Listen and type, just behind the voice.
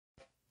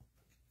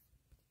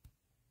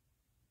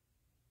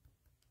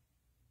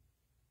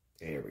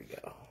There we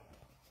go.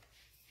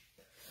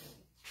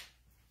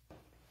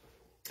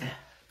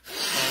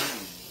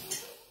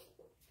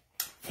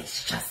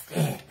 This just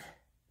in.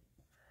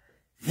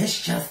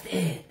 This just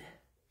in.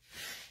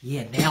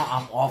 Yeah, now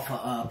I'm off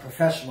of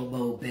professional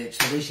mode,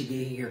 bitch. So they should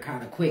get here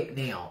kind of quick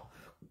now.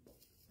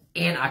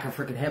 And I can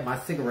freaking have my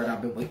cigarette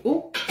I've been waiting.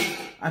 Ooh,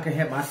 I can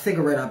have my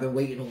cigarette I've been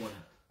waiting on.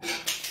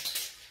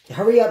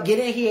 Hurry up, get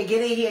in here,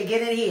 get in here,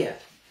 get in here.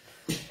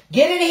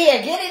 Get in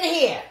here, get in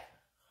here.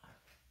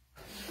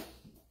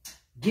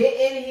 Get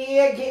in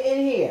here, get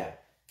in here.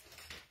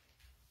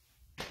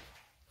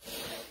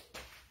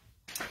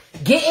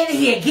 Get in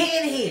here,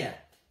 get in here.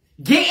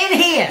 Get in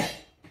here.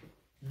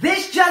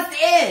 This just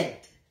in.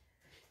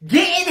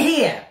 Get in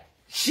here.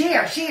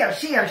 Share, share,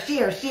 share,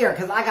 share, share,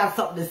 because I got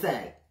something to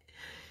say.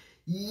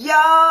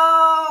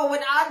 Yo,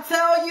 when I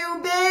tell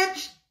you,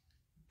 bitch,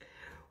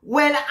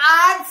 when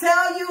I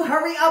tell you,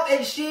 hurry up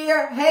and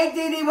share. Hey,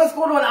 Dee, what's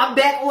going on? I'm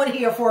back on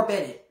here for a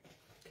minute.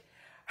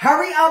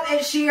 Hurry up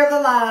and share the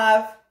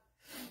live.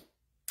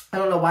 I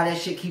don't know why that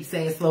shit keeps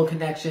saying slow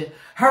connection.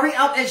 Hurry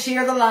up and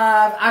share the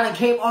live. I done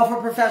came off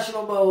of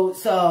professional mode,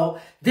 so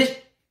this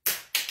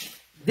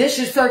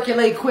should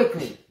circulate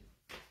quickly.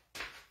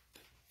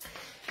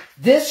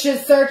 This should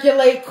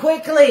circulate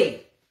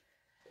quickly.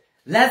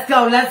 Let's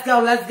go, let's go,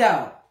 let's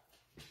go.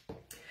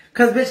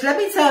 Cause bitch, let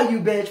me tell you,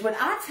 bitch, when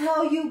I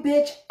tell you,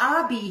 bitch,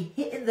 I be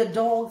hitting the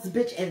dogs,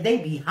 bitch, and they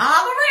be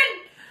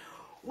hollering.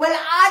 When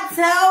I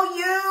tell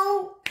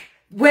you,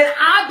 when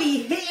I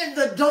be hitting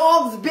the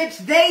dogs, bitch,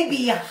 they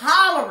be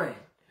hollering.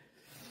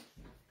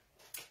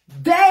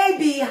 They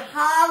be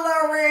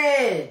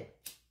hollering.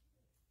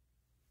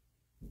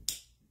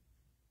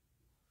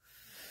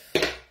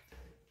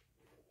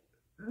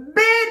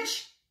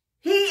 Bitch,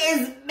 he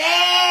is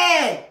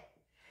mad.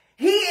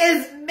 He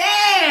is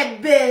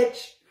mad,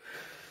 bitch.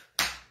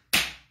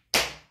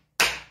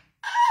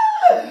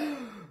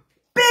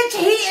 Bitch,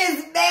 he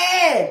is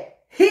mad.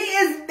 He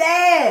is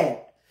mad.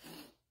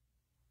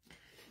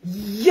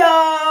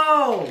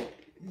 Yo.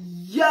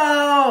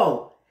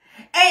 Yo.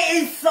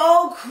 It is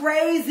so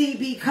crazy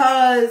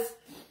because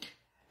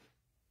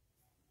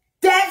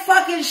that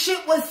fucking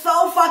shit was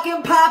so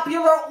fucking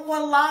popular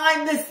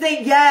online. This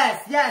thing,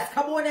 yes, yes,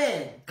 come on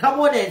in. Come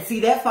on in. See,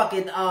 that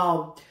fucking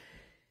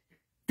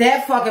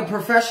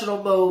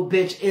professional mode,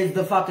 bitch, is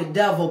the fucking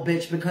devil,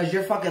 bitch, because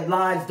your fucking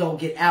lives don't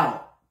get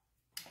out.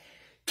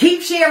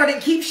 Keep sharing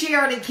and keep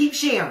sharing and keep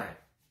sharing.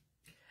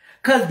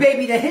 Because,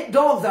 baby, the hit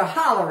dogs are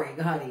hollering,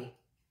 honey.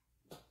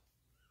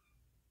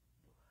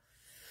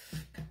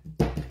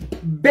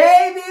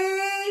 Baby!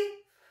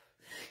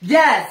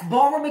 Yes,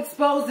 Ballroom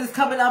Exposed is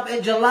coming up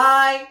in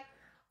July.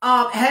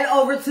 Head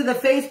over to the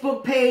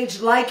Facebook page,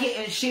 like it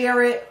and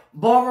share it.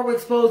 Ballroom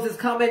Exposed is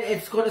coming.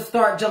 It's going to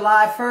start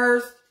July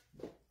 1st.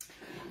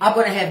 I'm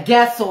going to have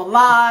guests on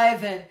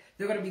live, and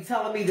they're going to be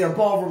telling me their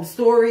ballroom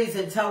stories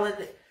and telling...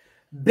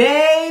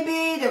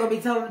 Baby, they're going to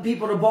be telling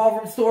people the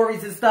ballroom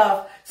stories and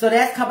stuff. So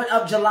that's coming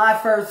up July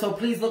 1st. So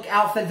please look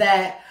out for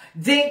that.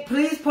 Dink,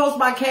 please post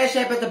my Cash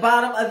App at the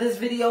bottom of this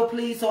video,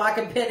 please, so I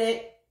can pin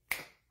it.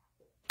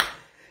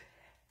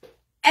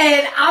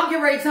 And I'm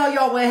getting ready to tell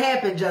y'all what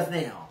happened just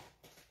now.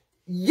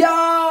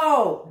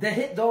 Yo, the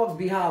hit dogs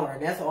be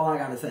hollering. That's all I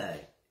got to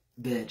say,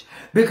 bitch.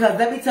 Because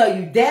let me tell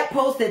you, that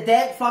post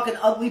that fucking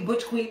ugly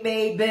Butch Queen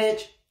made,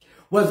 bitch,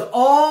 was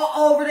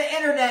all over the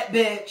internet,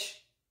 bitch.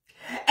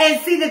 And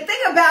see, the thing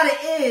about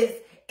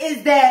it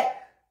is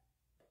that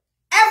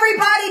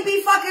everybody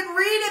be fucking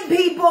reading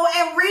people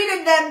and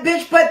reading them,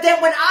 bitch. But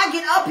then when I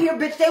get up here,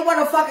 bitch, they want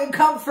to fucking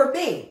come for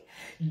me.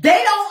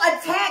 They don't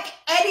attack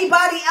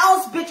anybody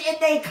else, bitch, in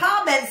their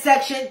comment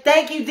section.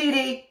 Thank you,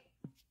 Dee.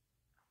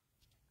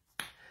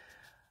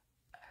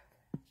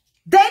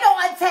 They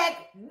don't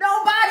attack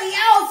nobody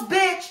else,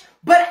 bitch.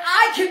 But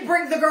I can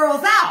bring the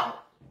girls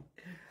out.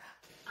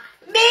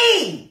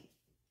 Me.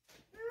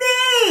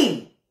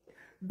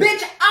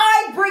 Bitch,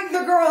 I bring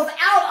the girls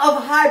out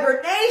of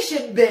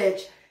hibernation,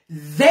 bitch.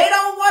 They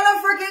don't want to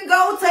freaking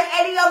go to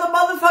any other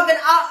motherfucking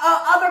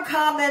other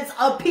comments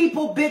of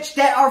people, bitch,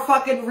 that are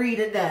fucking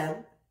reading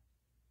them.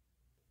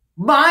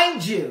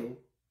 Mind you.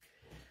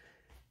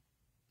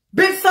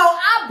 Bitch, so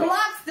I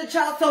blocks the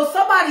child. So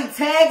somebody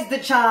tags the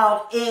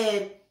child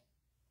in.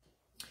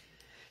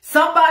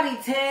 Somebody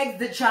tags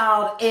the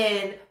child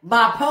in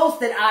my post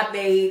that I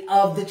made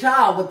of the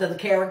child with the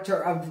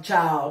character of the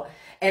child.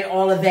 And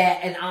all of that,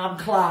 and I'm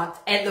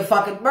clocked, and the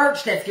fucking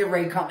merch that's getting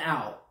ready to come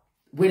out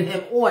with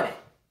him on it.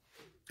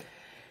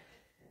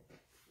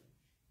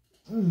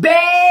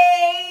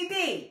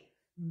 Baby,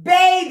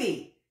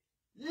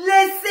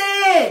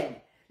 listen,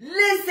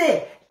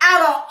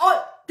 out of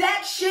all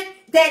that shit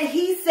that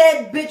he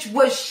said, bitch,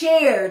 was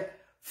shared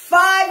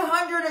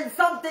 500 and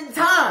something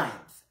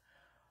times.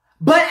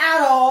 But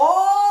out of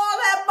all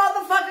that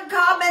motherfucking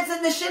comments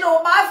and the shit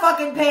on my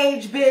fucking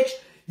page, bitch,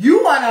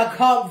 you wanna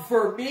come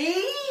for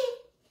me?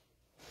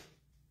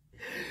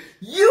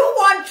 You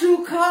want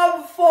to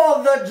come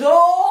for the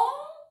doll?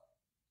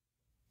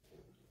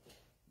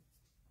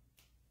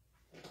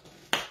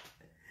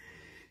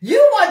 You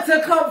want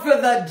to come for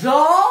the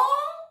doll?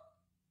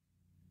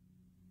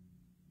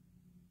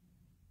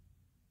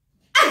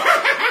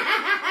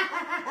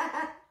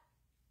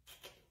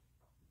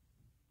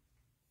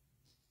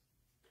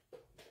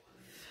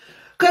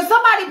 Could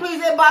somebody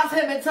please inbox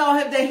him and tell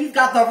him that he's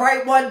got the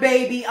right one,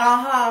 baby?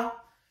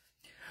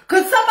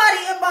 Could somebody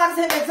inbox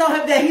him and tell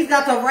him that he's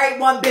got the right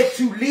one, bitch,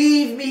 to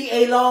leave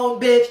me alone,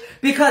 bitch?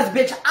 Because,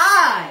 bitch,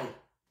 I'm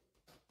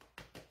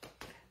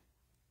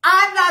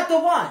not the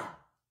one.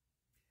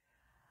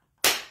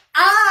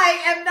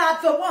 I am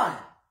not the one.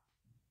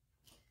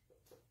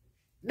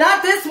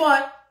 Not this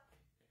one.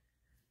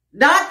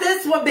 Not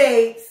this one,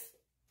 babes.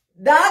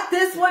 Not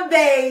this one,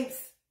 babes.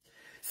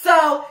 So,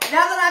 now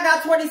that I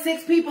got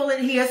 26 people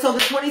in here, so the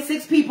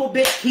 26 people,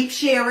 bitch, keep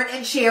sharing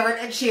and sharing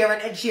and sharing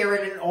and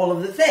sharing and all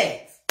of the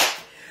things.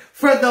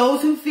 For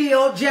those who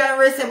feel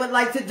generous and would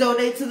like to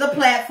donate to the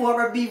platform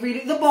or be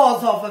reading the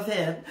balls off of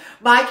him,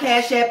 my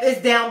Cash App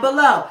is down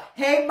below.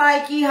 Hey,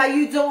 Mikey, how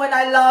you doing?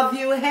 I love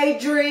you. Hey,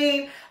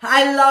 Dream,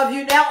 I love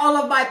you. Now all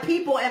of my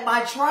people and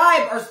my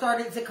tribe are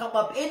starting to come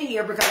up in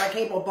here because I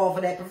came up off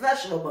of that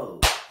professional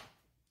mode.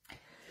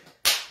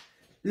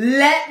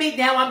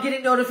 Now I'm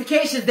getting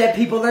notifications that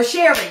people are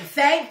sharing.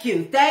 Thank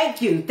you,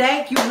 thank you,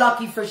 thank you,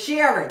 Lucky, for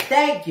sharing.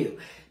 Thank you.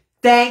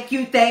 Thank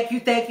you, thank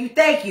you, thank you,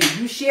 thank you.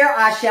 You share,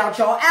 I shout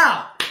y'all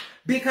out.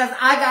 Because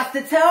I got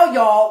to tell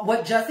y'all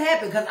what just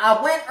happened. Because I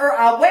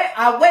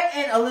went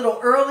in a little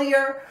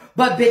earlier,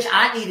 but bitch,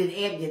 I needed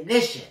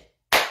ammunition.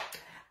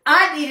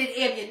 I needed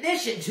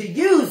ammunition to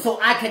use so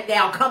I could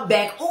now come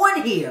back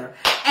on here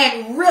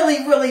and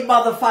really, really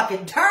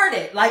motherfucking turn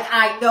it like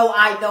I know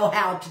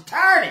how to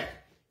turn it.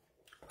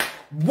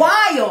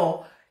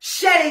 While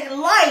shedding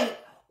light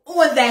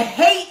on the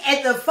hate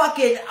and the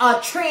fucking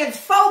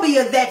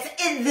transphobia that's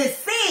in this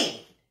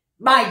scene,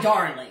 my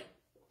darling.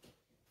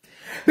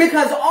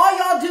 Because all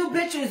y'all do,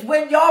 bitches,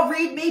 when y'all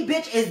read me,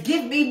 bitch, is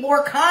give me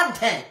more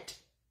content.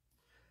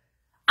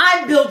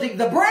 I'm building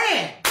the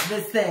brand,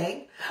 this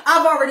thing.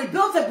 I've already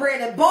built a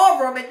brand in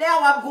ballroom, and now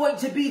I'm going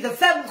to be the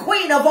femme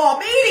queen of all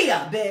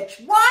media,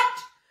 bitch. What?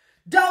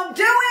 Don't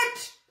do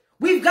it.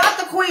 We've got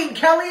the queen.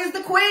 Kelly is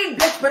the queen,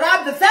 bitch, but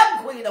I'm the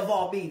femme queen of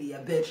all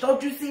media, bitch.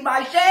 Don't you see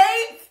my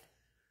shades?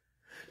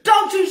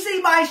 Don't you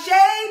see my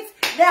shades?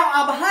 Now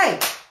I'm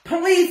hyped.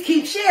 Please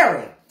keep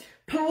sharing.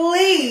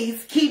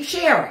 Please keep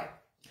sharing.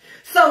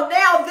 So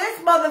now this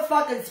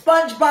motherfucking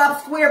SpongeBob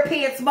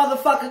SquarePants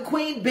motherfucking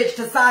queen bitch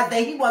decides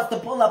that he wants to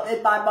pull up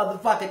in my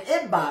motherfucking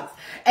inbox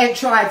and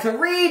try to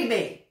read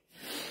me.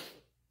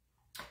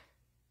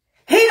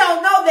 He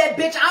don't know that,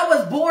 bitch, I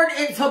was born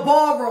into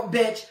ballroom,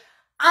 bitch.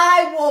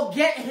 I will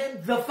get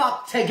him the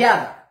fuck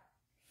together.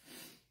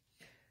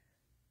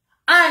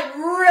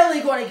 I'm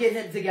really going to get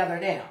him together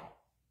now.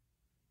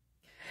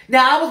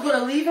 Now, I was going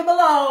to leave him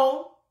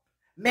alone,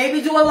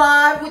 maybe do a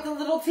live with a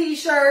little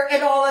t-shirt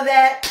and all of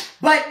that.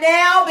 But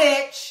now,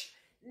 bitch,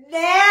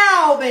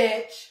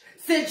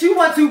 since you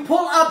want to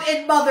pull up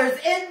in mother's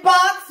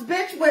inbox,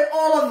 bitch, with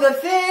all of the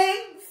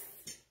things,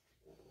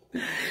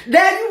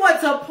 now you want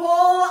to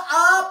pull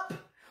up,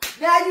 and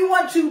now you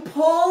want to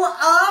pull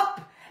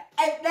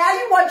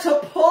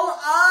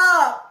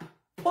up.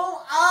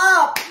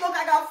 Look,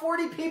 I got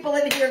 40 people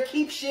in here.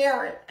 Keep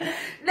sharing.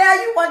 Now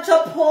you want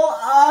to pull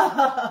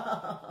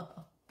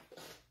up.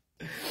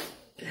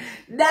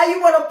 Now you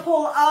want to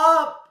pull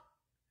up.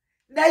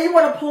 Now you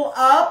want to pull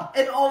up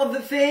and all of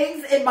the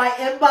things in my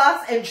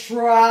inbox and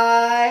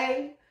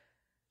try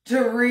to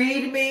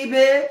read me,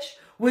 bitch,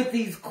 with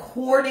these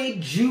corny,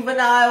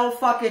 juvenile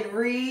fucking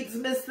reads,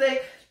 Miss Thing.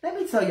 Let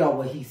me tell y'all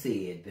what he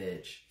said,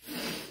 bitch.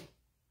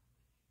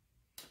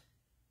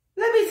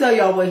 Let me tell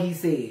y'all what he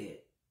said.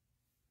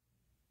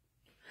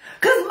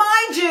 Because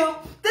mind you,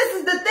 this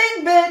is the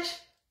thing, bitch.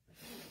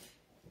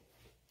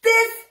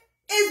 This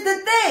is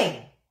the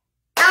thing.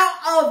 Out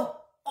of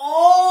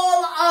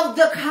all of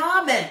the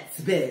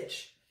comments,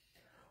 bitch,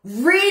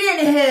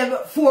 reading him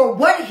for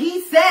what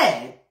he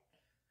said,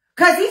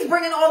 because he's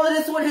bringing all of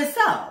this on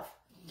himself.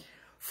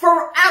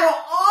 Out of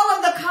all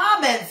of the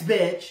comments,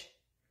 bitch,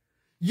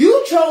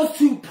 you chose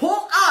to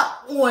pull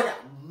up on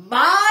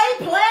my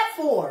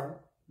platform,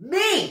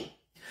 me.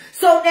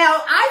 So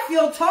now I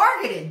feel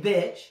targeted,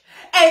 bitch.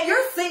 And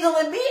you're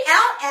singling me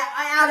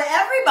out of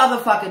every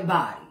motherfucking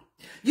body.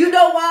 You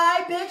know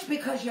why, bitch?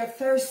 Because you're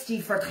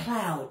thirsty for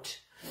clout.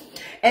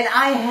 And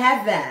I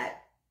have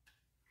that.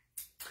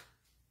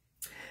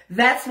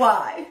 That's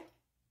why.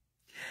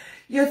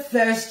 You're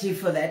thirsty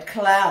for that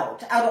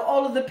clout. Out of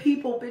all of the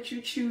people, bitch,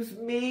 you choose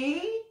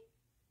me?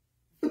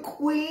 The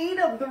queen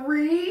of the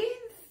reeds?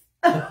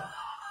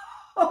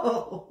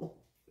 Oh.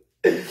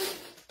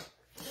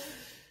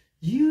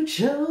 You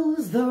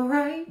chose the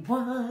right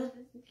one.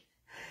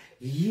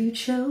 You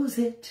chose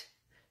it.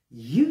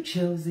 You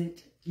chose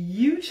it.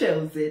 You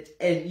chose it.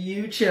 And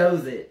you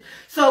chose it.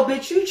 So,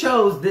 bitch, you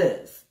chose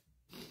this.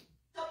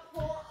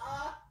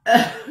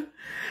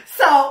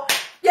 So,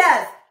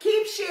 yes,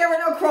 keep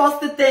sharing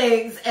across the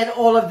things and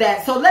all of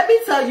that. So, let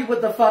me tell you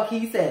what the fuck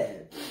he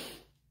said.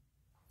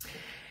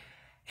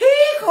 He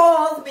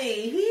calls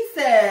me. He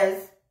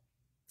says,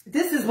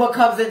 this is what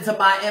comes into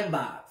my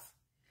inbox.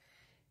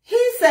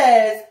 He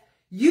says,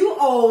 you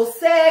old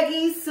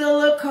saggy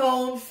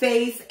silicone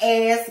face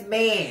ass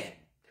man.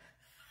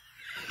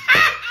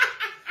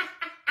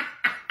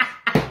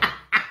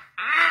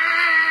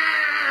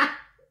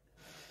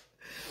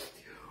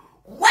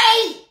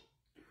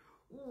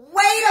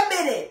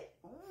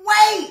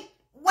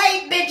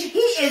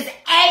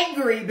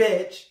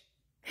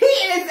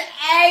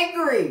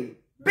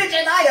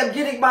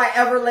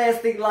 my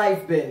everlasting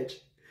life, bitch.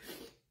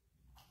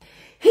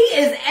 He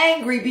is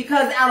angry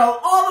because out of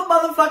all the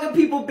motherfucking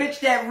people, bitch,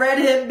 that read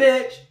him,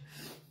 bitch,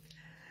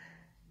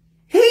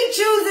 he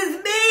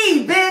chooses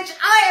me, bitch.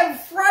 I am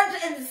front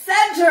and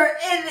center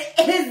in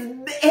his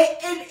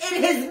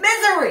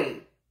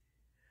misery.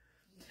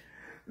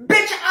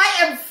 Bitch,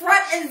 I am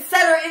front and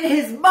center in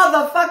his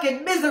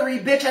motherfucking misery,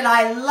 bitch, and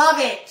I love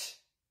it.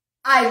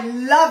 I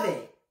love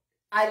it.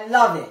 I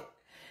love it.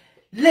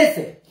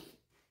 Listen.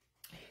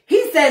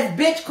 He says,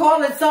 bitch,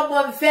 calling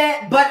someone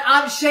fat, but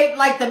I'm shaped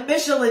like the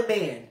Michelin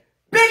Man.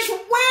 Bitch,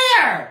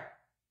 where?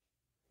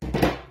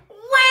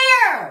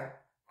 Where?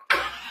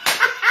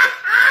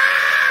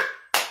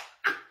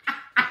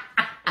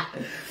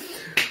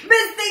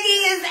 Miss Thingy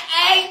is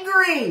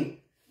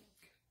angry.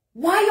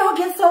 Why y'all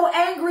get so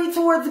angry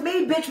towards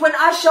me, bitch, when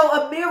I show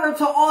a mirror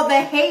to all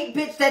the hate,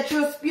 bitch, that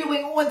you're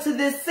spewing onto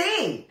this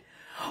scene?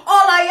 All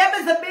I am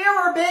is a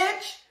mirror,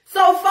 bitch.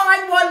 So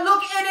find one,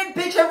 look in it,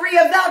 bitch, and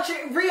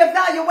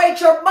reevaluate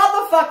your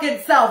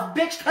motherfucking self,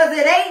 bitch, because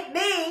it ain't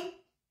me.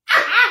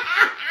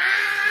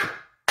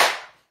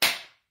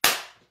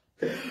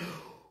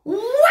 Wait!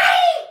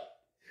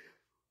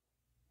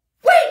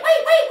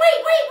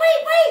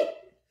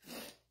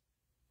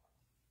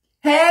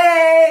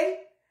 Hey!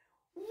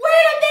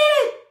 Wait a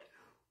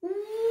minute!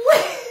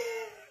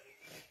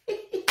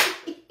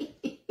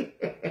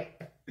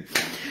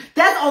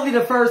 That's only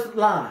the first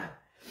line.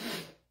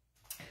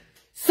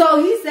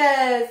 So he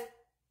says,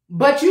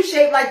 but you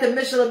shaped like the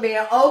Michelin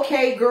Man.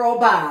 Okay, girl,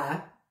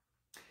 bye.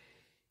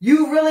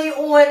 You really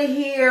on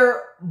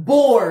here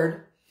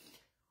bored.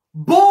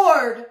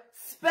 Bored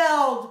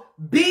spelled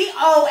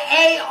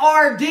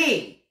B-O-A-R-D.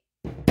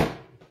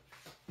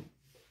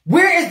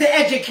 Where is the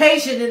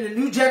education in the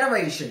new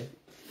generation?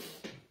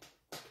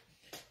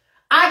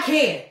 I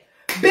can't.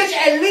 Bitch,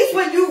 at least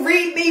when you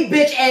read me,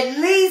 bitch, at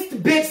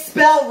least, bitch,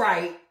 spell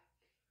right.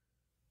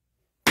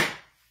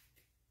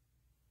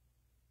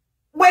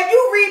 When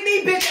you read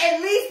me, bitch, at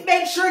least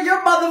make sure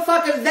your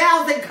motherfucking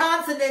vowels and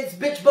consonants,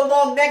 bitch,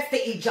 belong next to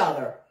each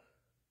other.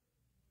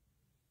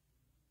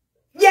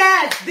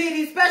 Yes,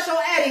 Didi, Special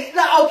Eddie,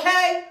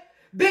 okay?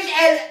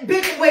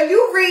 Bitch, when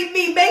you read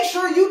me, make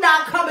sure you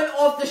not coming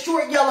off the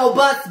short yellow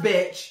bus,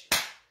 bitch.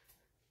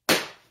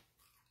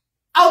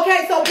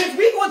 Okay, so, bitch,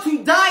 we're going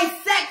to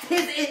dissect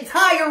his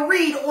entire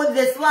read on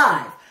this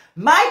live.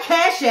 My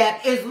Cash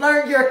App is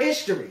Learn Your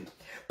History.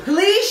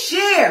 Please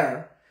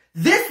share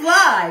this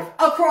live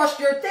across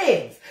your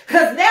things,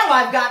 because now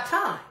I've got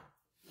time.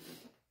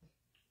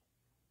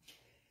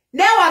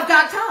 Now I've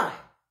got time.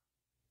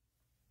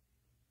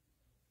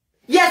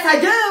 Yes, I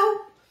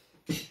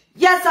do.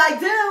 Yes, I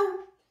do.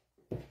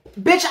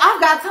 Bitch, I've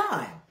got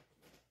time.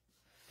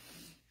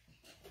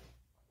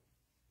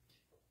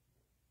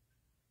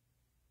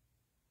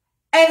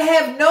 And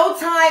have no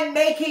time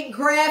making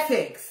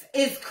graphics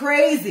is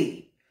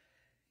crazy.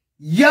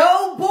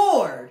 Yo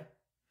bored.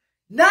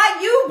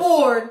 Not you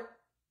bored.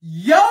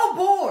 Yo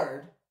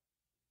bored,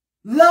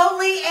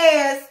 lonely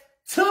ass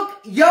took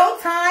your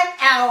time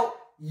out,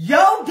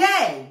 your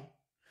day,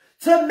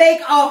 to make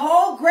a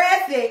whole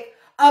graphic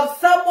of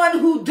someone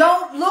who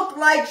don't look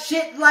like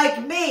shit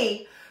like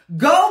me,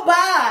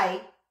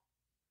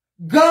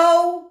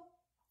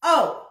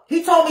 oh,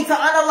 he told me to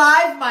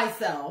unalive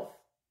myself.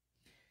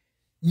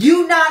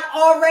 You not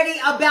already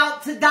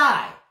about to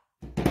die.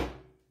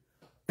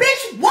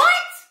 Bitch, what?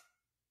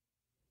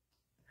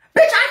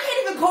 Bitch, I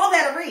can't even call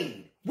that a read.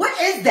 What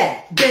is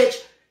that,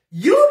 bitch?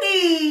 You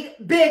need,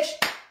 bitch,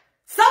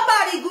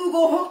 somebody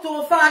Google Hooked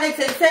on Phonics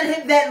and send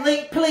him that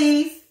link,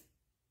 please.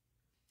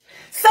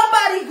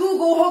 Somebody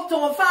Google Hooked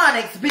on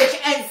Phonics, bitch,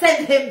 and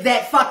send him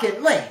that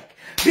fucking link.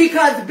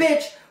 Because,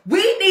 bitch,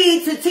 we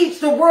need to teach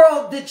the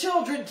world, the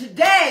children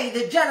today,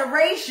 the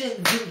generations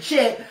and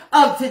shit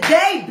of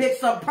today, bitch,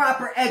 some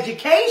proper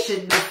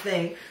education, this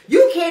thing.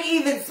 You can't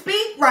even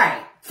speak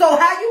right. So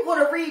how you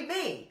gonna read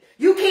me?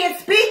 You can't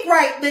speak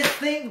right, this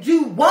thing.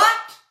 Do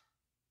what?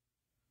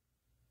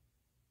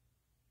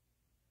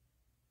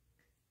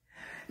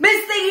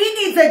 Miss Thing, he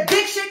needs a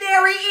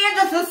dictionary and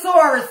a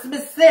thesaurus,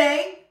 Miss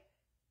Thing.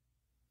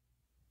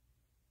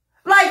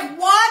 Like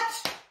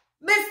what?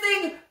 Miss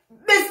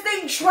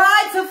Thing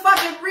tried to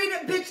fucking read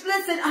it. Bitch,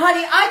 listen,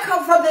 honey, I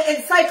come from the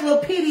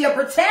Encyclopedia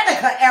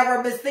Britannica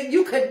era, Miss Thing.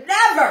 You could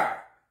never.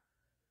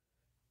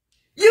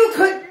 You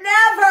could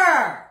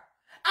never.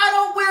 I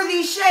don't wear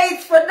these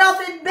shades for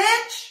nothing,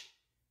 bitch.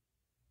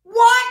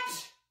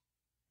 What?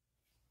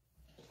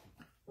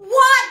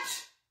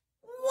 What?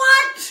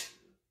 What?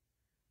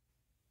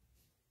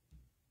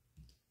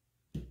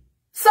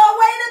 So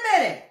wait a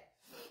minute.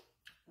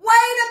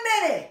 Wait a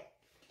minute.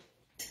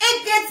 It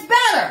gets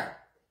better.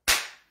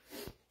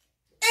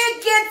 It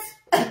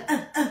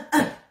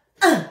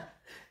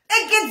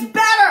gets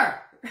better.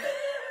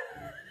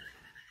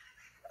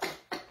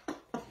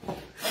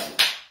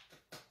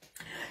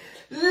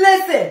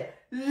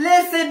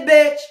 Listen,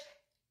 bitch.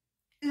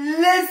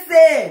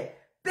 Listen.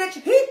 Bitch,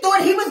 he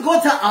thought he was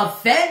going to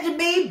offend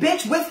me,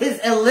 bitch, with his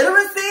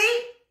illiteracy?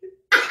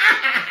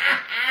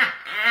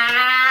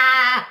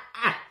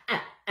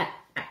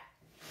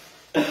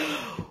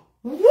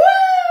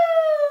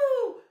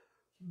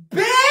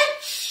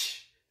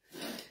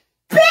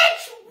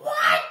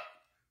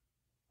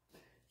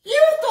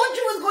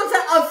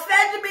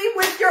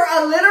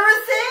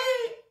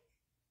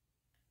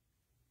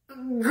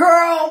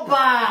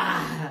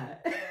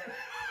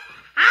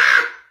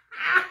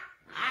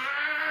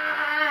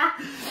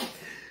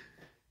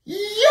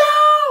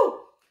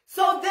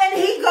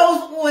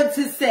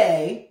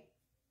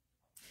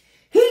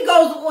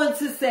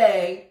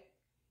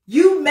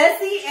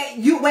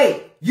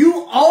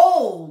 You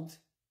old.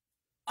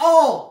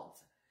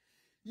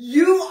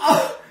 You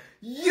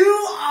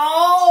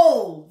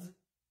old.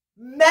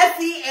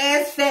 Messy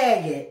ass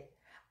faggot.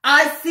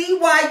 I see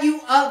why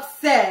you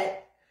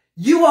upset.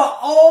 You are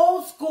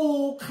old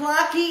school,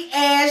 clocky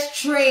ass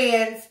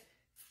trans.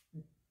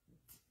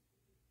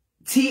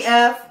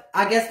 TF.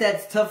 I guess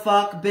that's to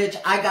fuck, bitch.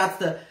 I got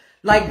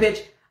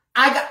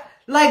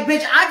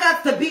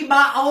to be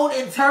my own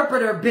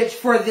interpreter, bitch,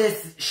 for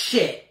this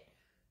shit.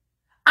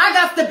 I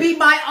got to be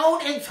my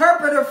own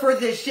interpreter for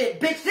this shit,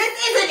 bitch.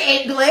 This isn't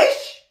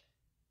English.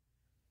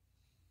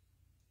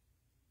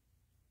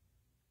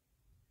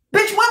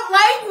 Bitch, what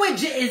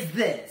language is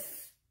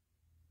this?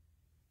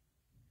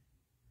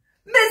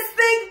 Miss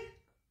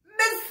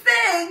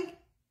Thing,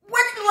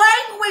 what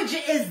language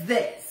is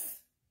this?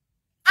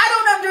 I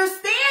don't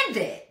understand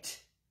it.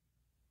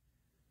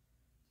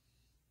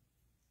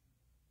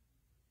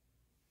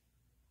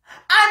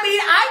 I mean,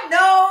 I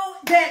know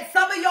that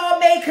some of y'all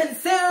may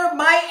consider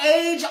my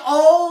age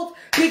old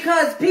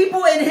because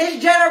people in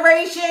his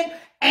generation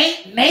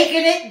ain't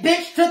making it,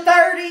 bitch, to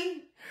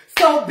 30.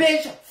 So,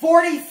 bitch,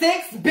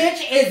 46,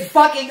 bitch, is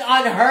fucking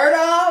unheard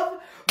of.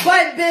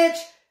 But, bitch,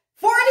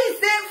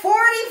 46,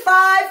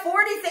 45,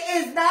 46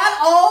 is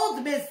not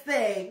old, Miss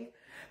Thing.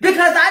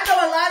 Because I know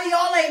a lot of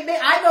y'all ain't,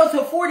 I know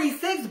to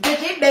 46,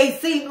 bitch, it may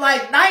seem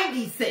like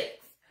 96.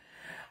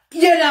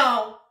 You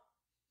know.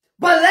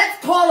 But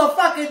let's call a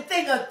fucking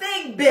thing a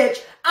thing, bitch.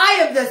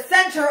 I am the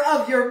center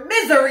of your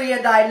misery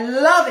and I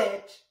love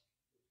it.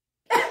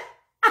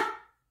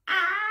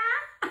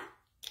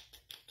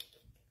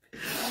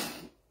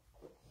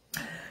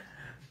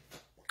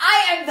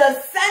 I am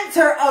the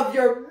center of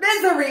your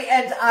misery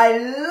and I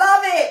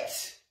love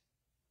it.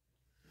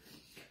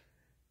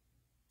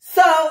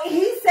 So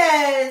he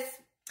says,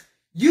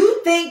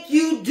 you think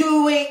you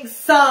doing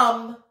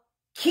some,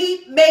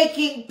 keep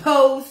making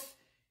posts.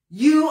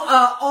 You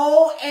a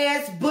old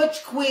ass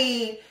butch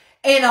queen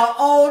in a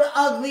old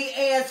ugly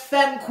ass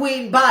femme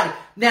queen body.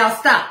 Now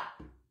stop.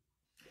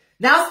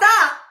 Now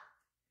stop.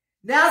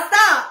 Now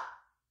stop.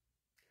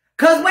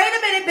 Cause wait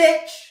a minute,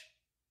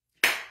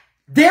 bitch.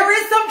 There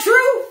is some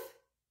truth.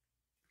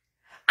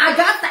 I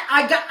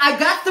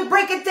got to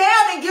break it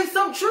down and give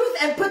some truth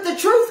and put the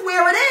truth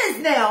where it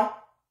is now.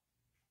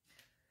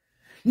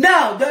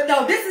 No,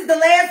 this is the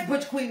last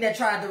butch queen that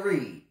tried to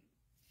read.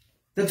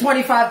 The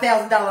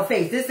 $25,000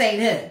 face. This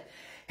ain't him.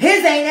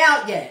 His ain't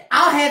out yet.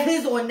 I'll have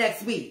his on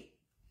next week.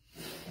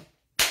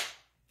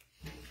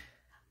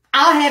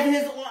 I'll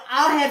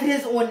have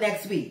his on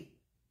next week.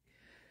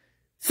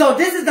 So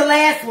this is the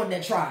last one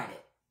that tried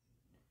it.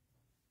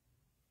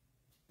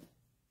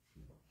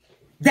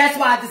 That's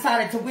why I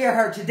decided to wear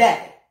her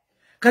today.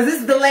 Because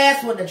this is the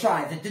last one that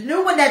tries it. The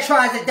new one that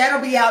tries it, that'll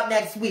be out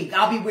next week.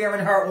 I'll be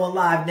wearing her on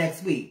live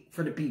next week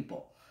for the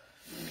people.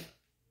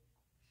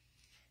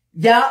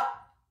 Yup.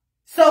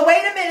 So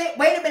wait a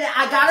minute.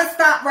 I gotta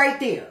stop right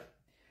there.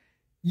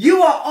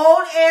 You are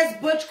old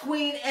ass butch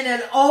queen in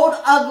an old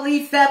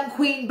ugly femme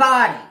queen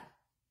body.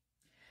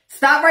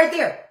 Stop right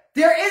there.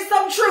 There is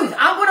some truth.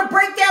 I'm gonna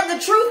break down the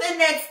truth in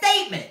that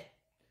statement.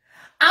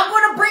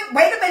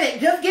 Wait a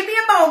minute. Just give me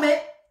a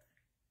moment.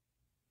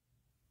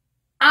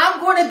 I'm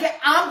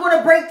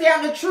gonna break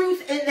down the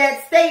truth in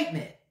that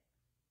statement.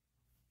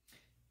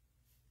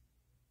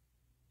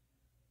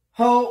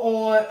 Hold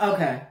on.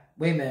 Okay.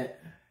 Wait a minute.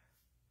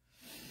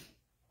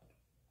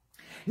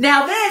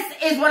 Now this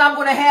is what I'm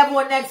going to have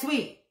on next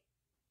week.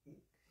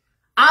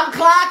 I'm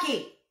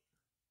clocky.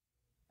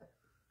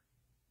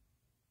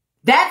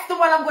 That's the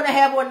one I'm going to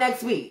have on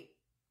next week.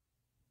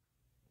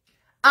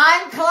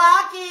 I'm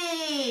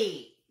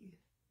clocky.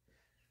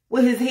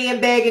 With his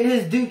handbag and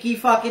his dookie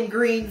fucking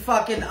green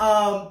fucking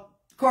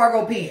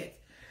cargo pants.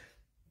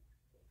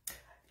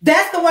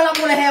 That's the one I'm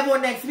going to have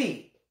on next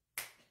week.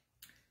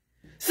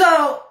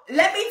 So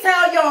let me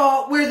tell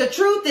y'all where the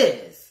truth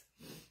is.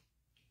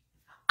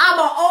 I'm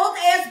an old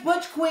ass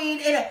butch queen.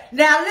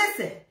 Now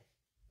listen,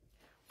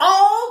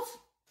 old,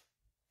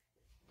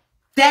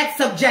 that's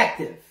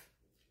subjective.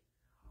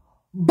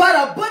 But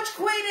a butch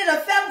queen in a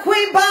femme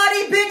queen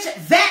body,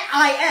 bitch, that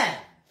I am.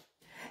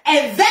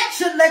 And that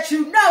should let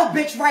you know,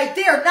 bitch, right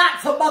there,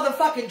 not to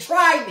motherfucking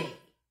try me.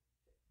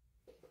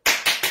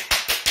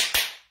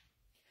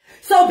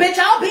 So, bitch,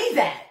 I'll be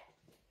that.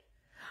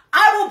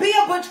 I will be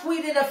a butch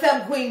queen in a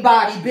femme queen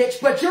body, bitch,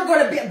 but you're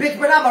gonna be, bitch,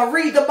 but I'm gonna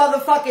read the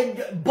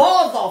motherfucking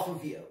balls off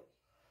of you.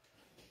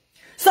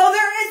 So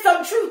there is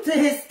some truth to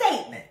his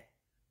statement.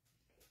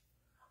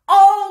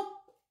 Oh,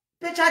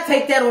 bitch, I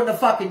take that on the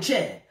fucking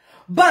chin.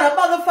 But a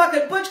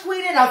motherfucking butch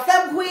queen in a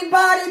femme queen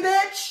body,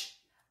 bitch,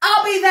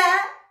 I'll be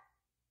that.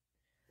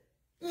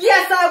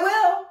 Yes, I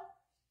will.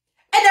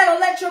 And that'll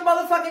let your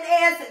motherfucking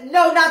ass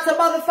know not to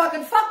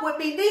motherfucking fuck with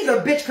me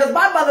neither, bitch, because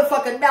my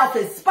motherfucking mouth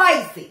is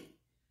spicy.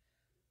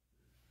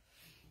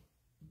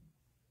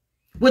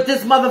 With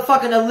this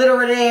motherfucking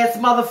illiterate ass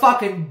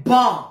motherfucking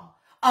bum.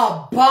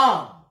 A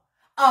bum.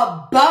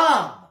 A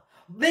bum.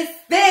 This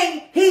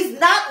thing, he's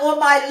not on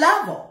my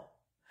level.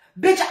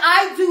 Bitch,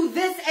 I do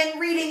this and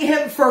reading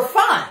him for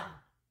fun.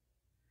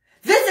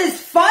 This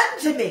is fun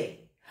to me.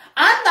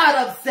 I'm not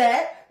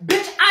upset.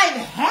 Bitch, I'm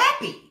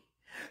happy.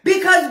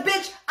 Because,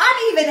 bitch, I'm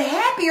even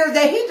happier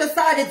that he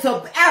decided to,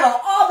 out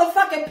of all the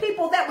fucking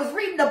people that was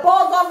reading the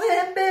balls off of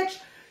him, bitch,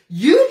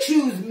 you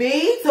choose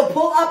me to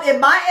pull up in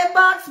my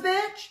inbox,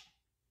 bitch.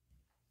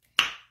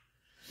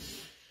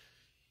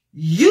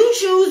 You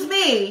choose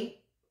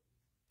me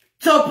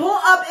to pull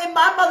up in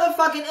my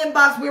motherfucking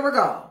inbox. Where we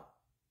go?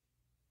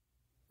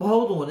 Well,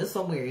 hold on. It's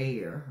somewhere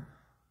here.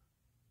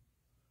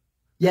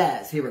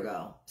 Yes, here we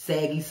go.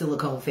 Saggy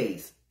silicone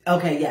face.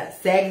 Okay,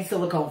 yes. Saggy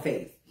silicone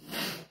face.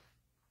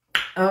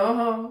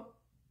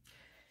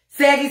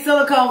 Saggy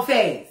silicone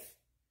face.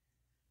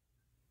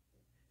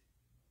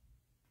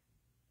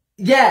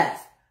 Yes.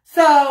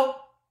 So,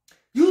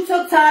 you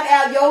took time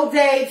out your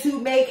day to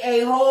make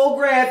a whole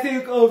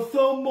graphic of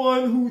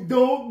someone who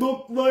don't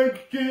look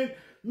like shit.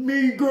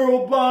 Me,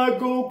 girl, bye,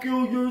 go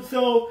kill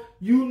yourself.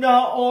 You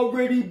not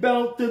already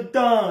about to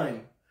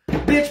die.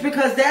 Bitch,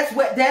 because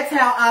that's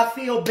how I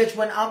feel, bitch,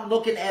 when I'm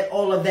looking at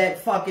all of that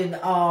fucking,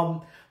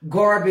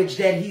 garbage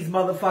that he's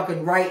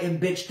motherfucking writing,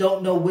 bitch.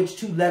 Don't know which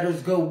two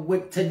letters go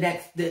with to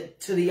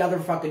the other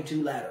fucking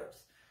two letters.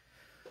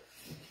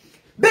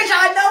 Bitch,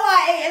 I know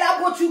I ate and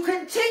I'm going to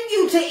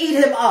continue to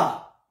eat him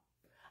up.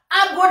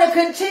 I'm going to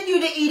continue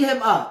to eat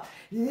him up.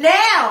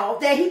 Now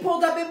that he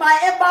pulled up in my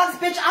inbox,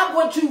 bitch, I'm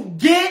going to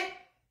get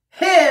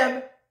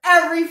him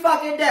every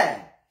fucking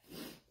day.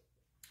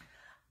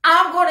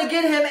 I'm going to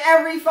get him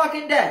every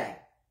fucking day.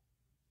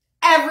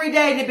 Every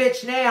day, the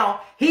bitch.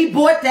 Now, he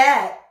bought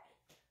that.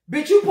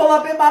 Bitch, you pull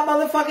up in my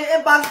motherfucking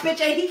inbox,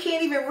 bitch, and he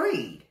can't even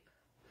read.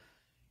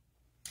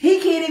 He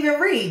can't even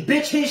read.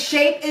 Bitch, his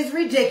shape is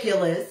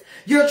ridiculous.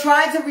 You're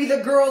trying to read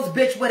a girl's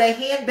bitch with a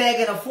handbag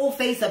and a full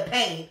face of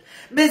paint.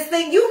 Miss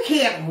Thing, you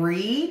can't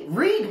read.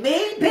 Read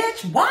me,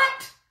 bitch.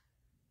 What?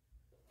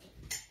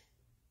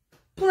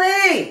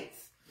 Please.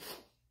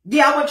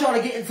 Yeah, I want y'all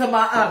to get into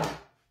my,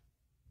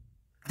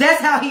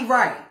 that's how he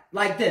write.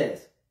 Like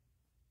this.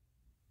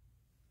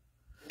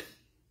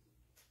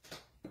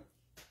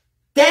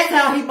 That's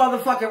how he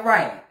motherfucking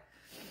write.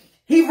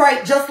 He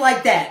write just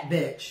like that,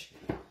 bitch.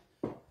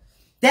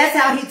 That's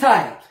how he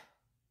typed.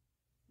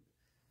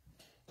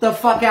 The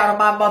fuck out of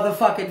my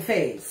motherfucking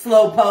face.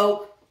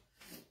 Slowpoke.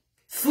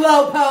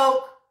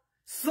 Slowpoke.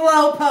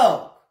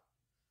 Slowpoke.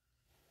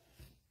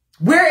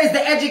 Where is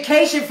the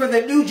education for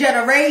the new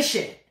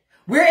generation?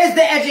 Where is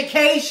the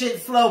education,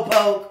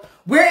 Slowpoke?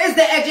 Where is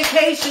the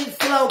education,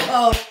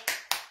 Slowpoke?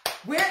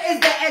 Where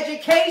is the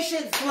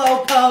education,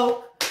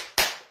 Slowpoke?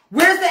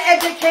 Where's the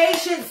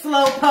education,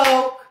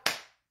 Slowpoke?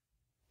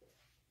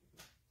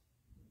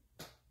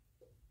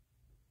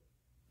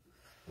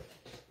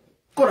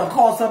 Gonna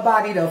call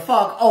somebody to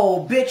fuck.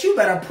 Oh, bitch, you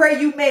better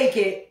pray you make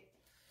it.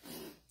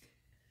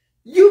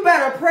 You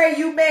better pray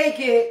you make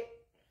it.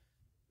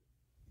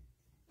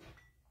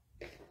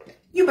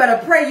 You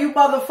better pray you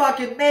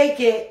motherfucking make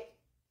it.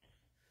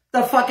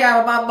 The fuck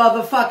out of my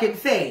motherfucking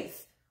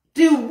face.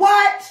 Do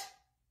what?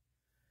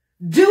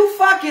 Do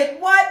fucking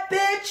what,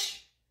 bitch?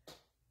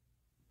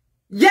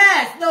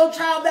 Yes, no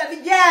child left.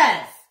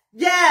 Yes.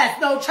 Yes,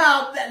 no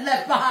child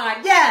left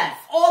behind. Yes,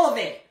 all of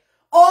it.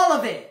 All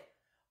of it.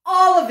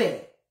 All of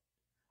it.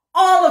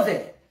 All of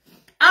it.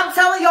 I'm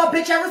telling y'all,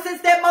 bitch, ever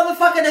since that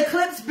motherfucking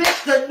eclipse,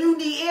 bitch, the new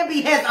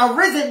Niambi has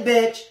arisen,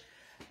 bitch.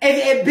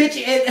 And bitch,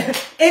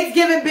 it's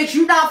giving, bitch,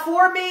 you not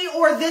for me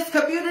or this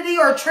community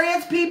or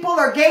trans people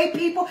or gay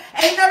people.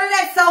 Ain't none of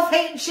that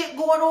self-hating shit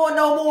going on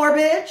no more,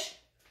 bitch.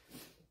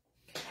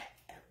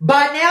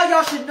 By now,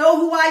 y'all should know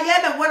who I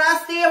am and what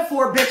I stand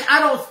for, bitch. I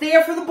don't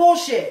stand for the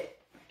bullshit.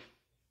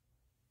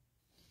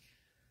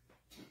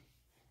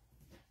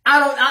 I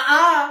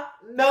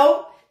don't,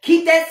 no.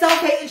 Keep that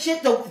self-hating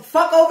shit the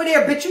fuck over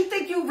there, bitch. You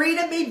think you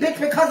reading me, bitch,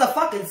 because of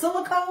fucking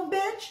silicone,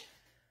 bitch?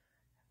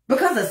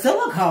 Because of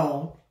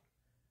silicone?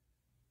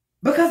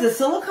 Because of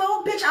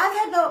silicone, bitch? I've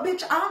had no,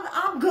 bitch,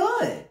 I'm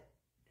good.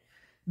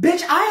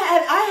 Bitch,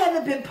 I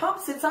haven't been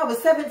pumped since I was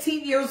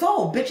 17 years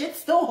old. Bitch, it's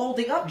still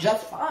holding up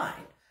just fine.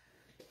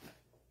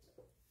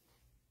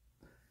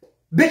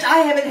 Bitch, I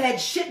haven't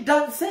had shit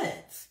done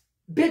since.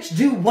 Bitch,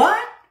 do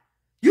what?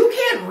 You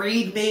can't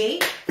read me.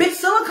 Bitch,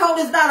 silicone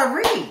is not a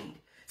read.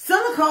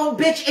 Silicone,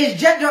 bitch,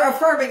 is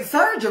gender-affirming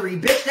surgery,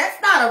 bitch.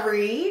 That's not a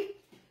read.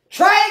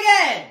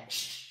 Try again.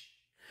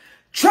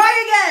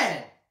 Try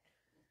again.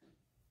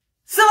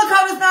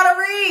 Silicone is not a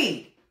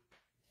read.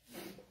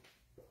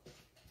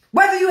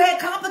 Whether you had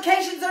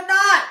complications or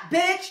not,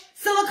 bitch,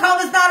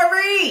 silicone is not a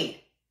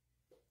read.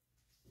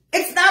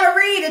 It's not a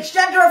read. It's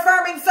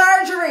gender-affirming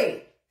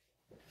surgery.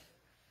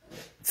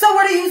 So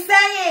what are you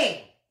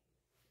saying?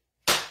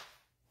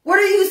 What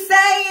are you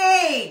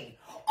saying?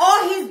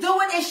 All he's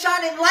doing is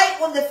shining light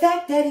on the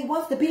fact that he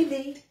wants to be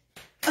me.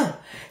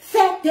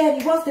 Fact that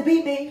he wants to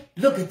be me.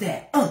 Look at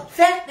that.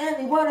 Fact that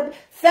he want to be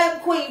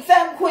femme queen,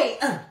 femme queen.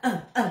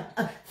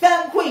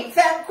 Femme queen,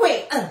 femme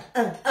queen.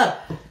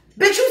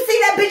 Bitch, you see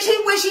that bitch?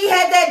 He wish he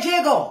had that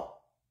jiggle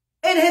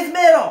in his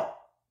middle.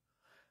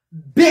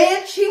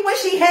 Bitch, he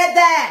wish he had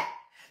that.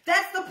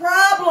 That's the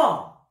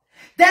problem.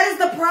 That is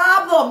the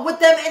problem with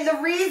them, and the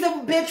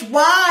reason, bitch,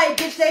 why,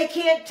 bitch, they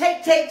can't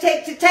take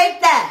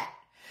that.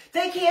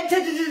 They can't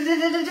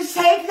just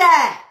take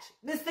that.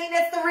 This thing,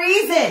 that's the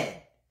reason.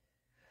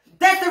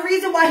 That's the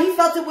reason why he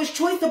felt it was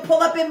choice to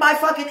pull up in my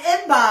fucking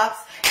inbox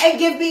and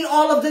give me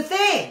all of the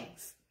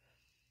things.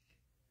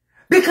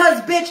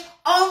 Because, bitch,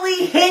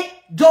 only hit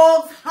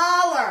dogs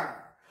holler.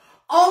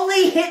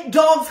 Only hit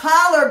dogs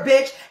holler,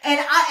 bitch.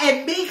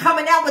 And me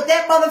coming out with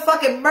that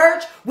motherfucking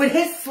merch with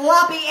his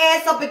sloppy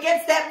ass up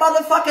against that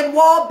motherfucking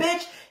wall,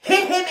 bitch,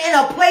 hit him in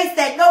a place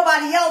that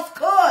nobody else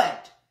could.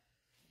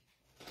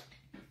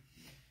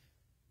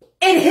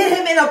 It hit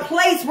him in a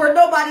place where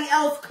nobody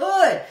else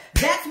could.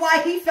 That's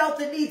why he felt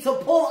the need to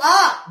pull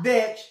up,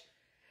 bitch.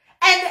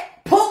 And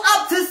pull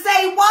up to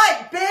say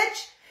what,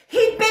 bitch?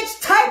 He,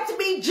 bitch, typed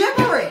me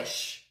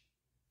gibberish.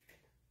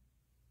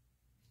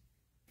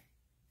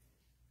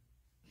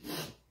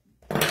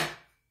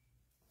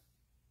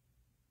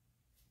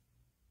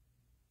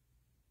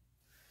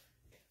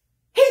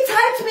 He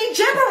typed me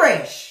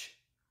gibberish.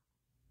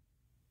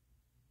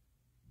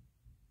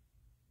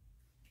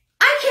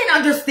 I can't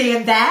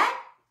understand that.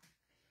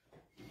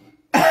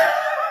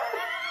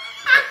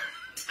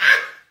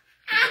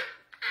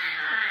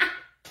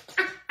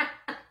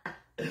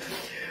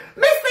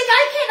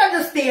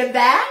 Understand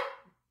that?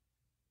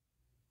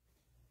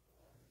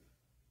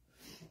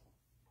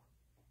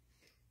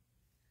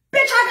 Bitch,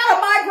 I got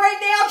a migraine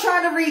now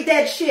trying to read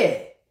that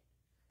shit.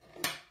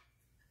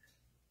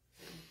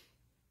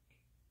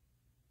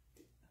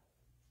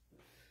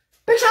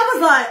 Bitch, I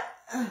was like,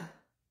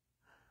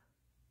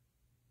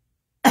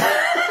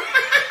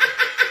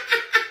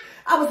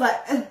 I was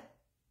like,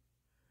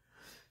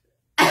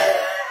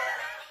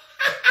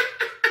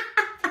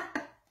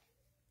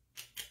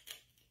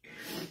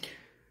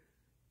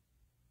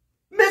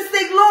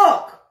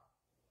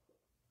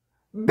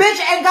 bitch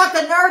ain't got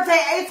the nerve to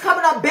it's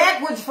coming up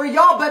backwards for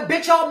y'all, but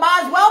bitch, y'all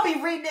might as well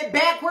be reading it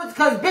backwards,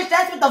 because bitch,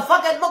 that's what the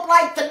fuck it looked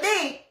like to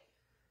me.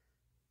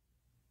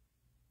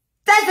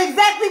 That's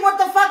exactly what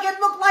the fuck it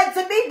looked like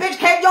to me, bitch.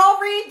 Can y'all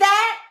read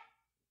that?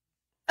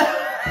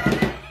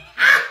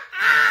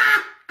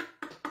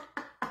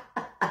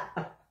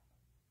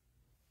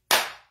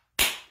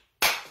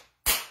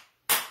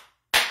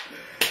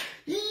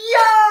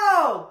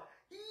 Yo,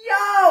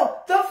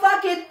 the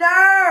fucking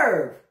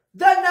nerve.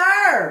 The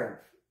nerve.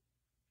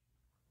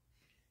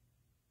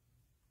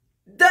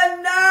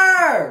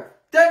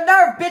 The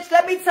nerve, bitch.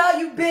 Let me tell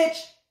you,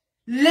 bitch.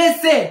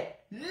 Listen,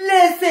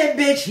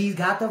 bitch. He's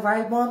got the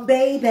right one,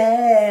 baby.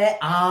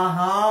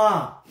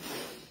 Uh-huh.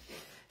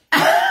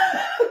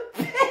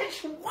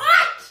 Bitch,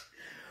 what?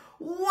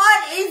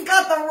 What? He's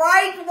got the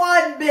right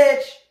one,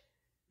 bitch.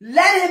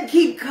 Let him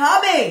keep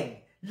coming.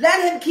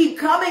 Let him keep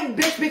coming,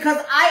 bitch,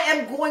 because I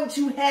am going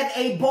to have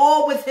a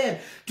ball with him.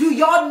 Do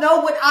y'all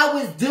know what I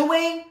was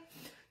doing?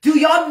 Do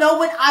y'all know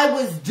what I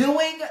was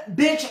doing,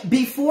 bitch,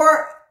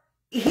 before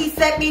he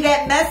sent me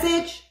that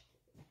message?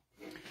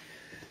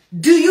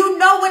 Do you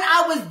know what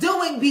I was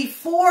doing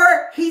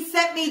before he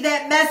sent me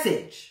that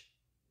message?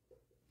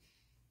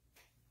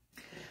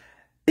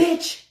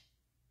 Bitch,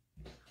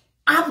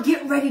 I'm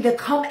getting ready to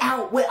come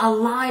out with a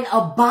line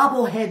of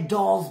bobblehead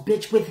dolls,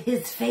 bitch, with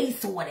his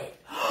face on it.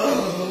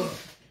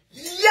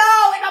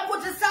 Yo, and I'm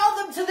going to sell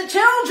them to the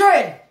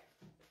children.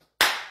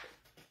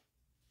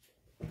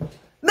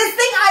 Miss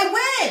Thing, I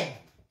win.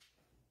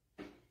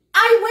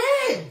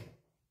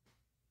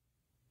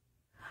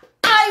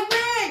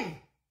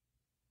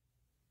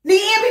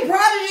 Niambi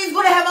Prodigy is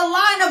going to have a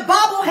line of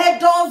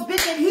bobblehead dolls,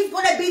 bitch, and he's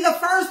going to be the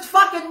first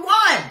fucking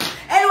one.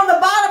 And on the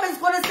bottom it's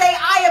going to say,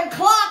 I am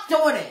clocked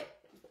on it.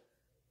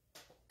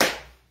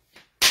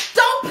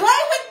 Don't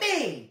play with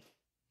me.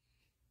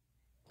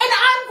 And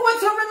I'm going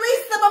to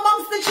release them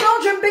amongst the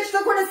children, bitch.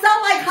 They're going to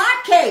sell like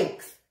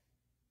hotcakes.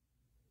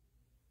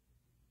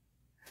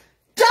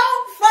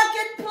 Don't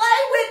fucking play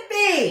with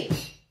me.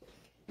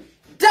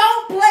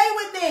 Don't play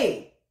with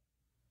me.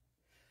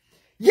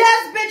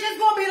 Yes, bitch, it's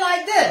going to be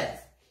like this.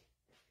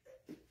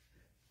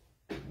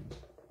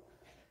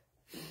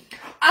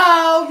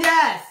 Oh,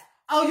 yes.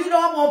 Oh, you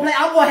know I'm going to play.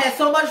 I'm going to have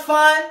so much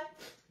fun.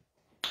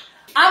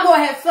 I'm going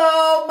to have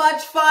so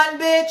much fun,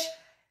 bitch.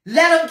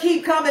 Let him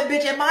keep coming,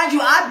 bitch. And mind you,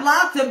 I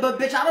blocked him, but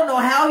bitch, I don't know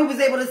how he was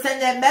able to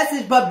send that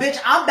message, but bitch,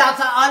 I'm about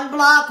to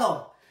unblock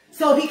him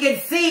so he can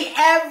see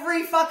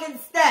every fucking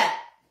step.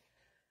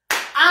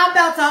 I'm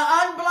about to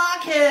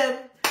unblock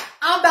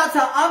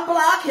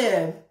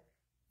him.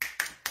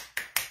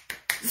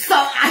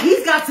 So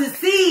he's got to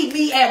see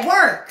me at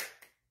work.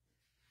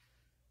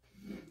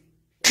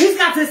 He's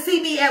got to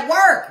see me at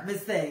work,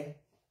 Miss Thing.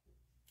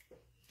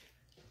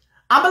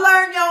 I'ma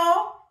learn,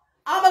 y'all,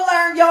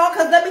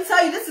 because let me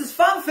tell you, this is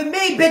fun for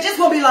me, bitch. It's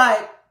gonna be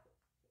like,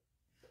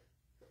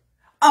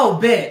 oh,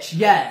 bitch,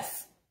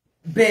 yes,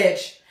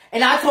 bitch.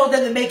 And I told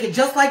them to make it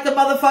just like the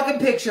motherfucking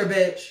picture,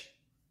 bitch.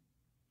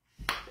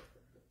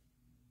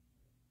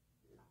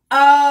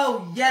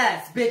 Oh,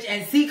 yes, bitch.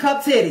 And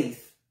C-cup titties.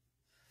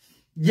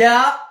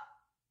 Yup.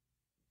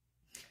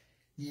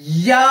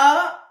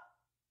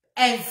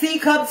 And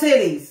C-cup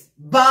titties.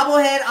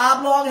 Bobblehead,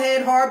 oblong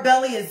head, hard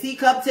belly, and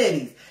C-cup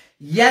titties.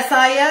 Yes,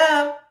 I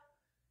am.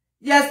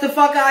 Yes, the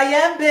fuck I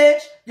am,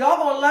 bitch. Y'all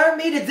gonna learn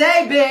me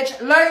today, bitch.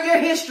 Learn your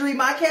history.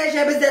 My cash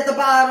app is at the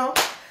bottom.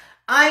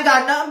 I ain't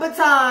got nothing but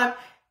time.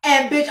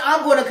 And, bitch,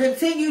 I'm gonna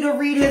continue to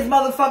read his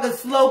motherfucking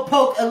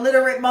slowpoke,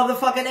 illiterate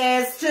motherfucking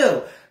ass,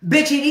 too.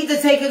 Bitch, he needs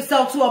to take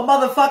himself to a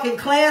motherfucking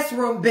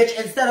classroom, bitch,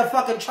 instead of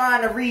fucking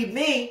trying to read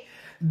me.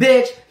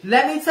 Bitch,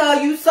 let me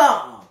tell you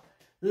something.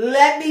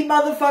 Let me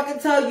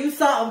motherfucking tell you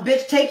something,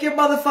 bitch. Take your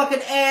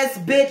motherfucking ass,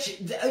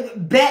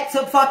 bitch, back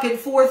to fucking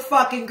 4th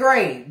fucking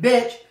grade,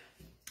 bitch.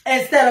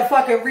 Instead of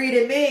fucking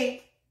reading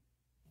me.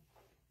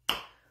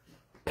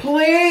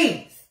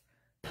 Please.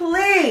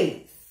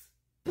 Please.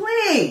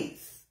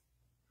 Please.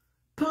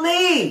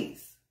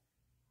 Please.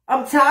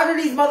 I'm tired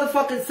of these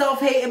motherfucking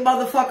self-hating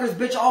motherfuckers,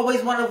 bitch,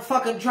 always want to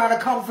fucking try to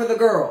come for the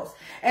girls.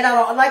 And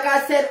like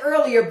I said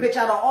earlier, bitch,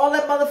 out of all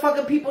that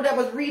motherfucking people that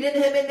was reading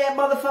him in that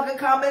motherfucking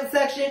comment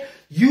section,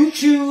 you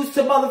choose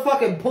to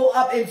motherfucking pull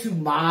up into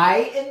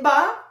my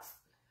inbox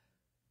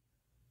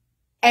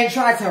and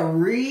try to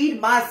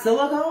read my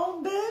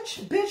silicone,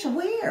 bitch? Bitch,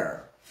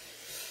 where?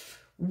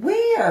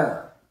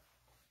 Where?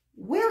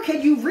 Where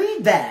can you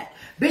read that?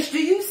 Bitch, do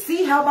you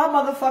see how my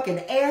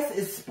motherfucking ass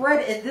is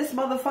spread in this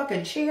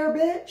motherfucking chair,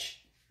 bitch?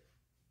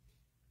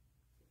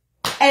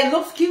 And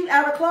looks cute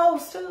out of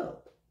clothes, too.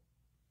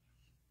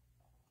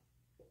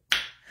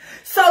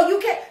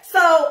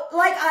 So,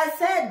 like I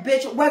said,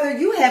 bitch, whether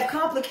you have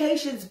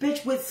complications,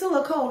 bitch, with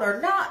silicone or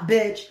not,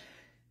 bitch,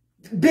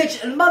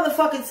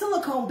 motherfucking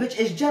silicone, bitch,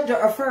 is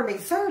gender-affirming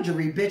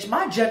surgery, bitch.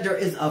 My gender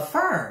is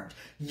affirmed.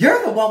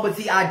 You're the one with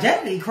the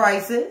identity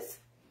crisis.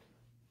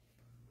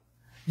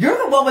 You're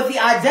the one with the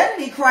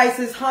identity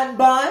crisis, hun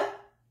bun.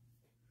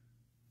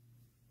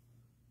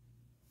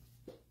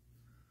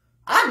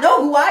 I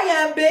know who I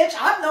am, bitch.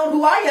 I've known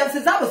who I am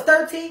since I was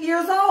 13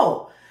 years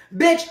old.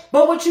 Bitch,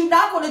 but what you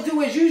not going to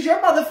do is use your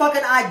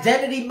motherfucking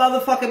identity,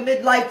 motherfucking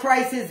midlife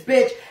crisis,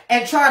 bitch,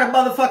 and try to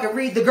motherfucking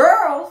read the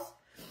girls.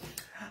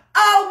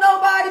 Oh,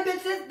 nobody,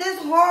 bitch, this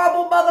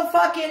horrible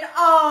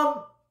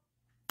motherfucking,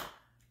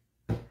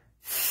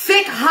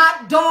 thick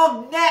hot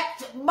dog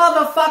necked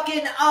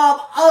motherfucking,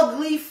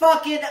 ugly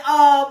fucking,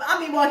 I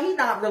mean, well, he's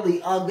not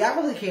really ugly. I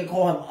really can't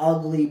call him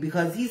ugly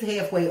because he's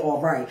halfway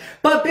all right.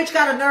 But bitch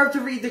got a nerve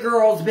to read the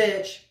girls,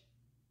 bitch.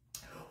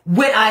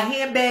 With a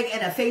handbag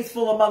and a face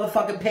full of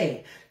motherfucking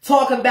paint.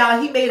 Talking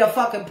about, he made a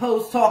fucking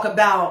post talking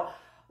about,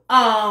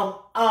 I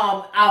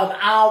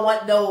don't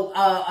want no,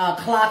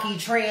 clocky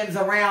trans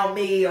around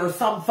me or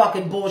some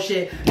fucking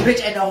bullshit,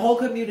 bitch. And the whole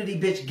community,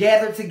 bitch,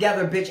 gathered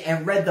together, bitch,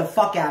 and read the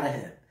fuck out of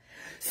him.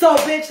 So,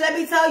 bitch, let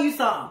me tell you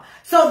something.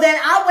 So then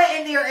I went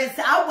in there and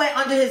I went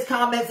under his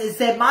comments and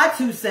said my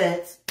 2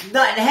 cents.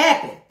 Nothing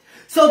happened.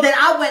 So then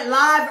I went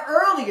live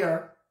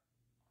earlier.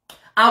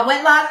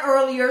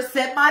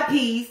 Said my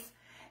piece.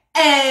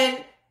 And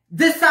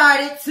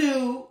decided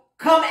to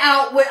come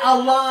out with a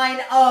line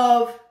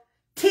of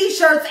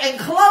t-shirts and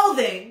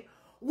clothing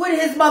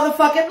with his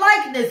motherfucking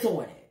likeness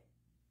on it.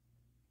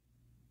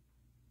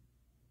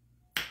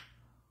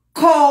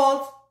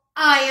 Called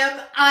I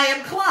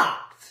am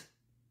clocked.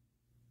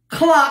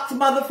 Clocked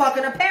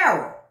motherfucking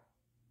apparel.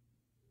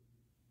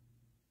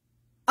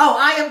 Oh,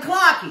 I am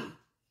clocky.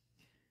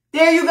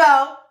 There you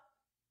go.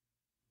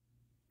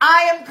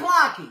 I am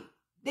clocky.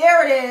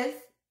 There it is.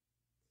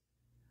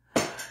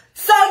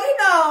 So, you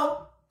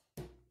know,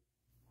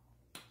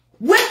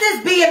 with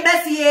this being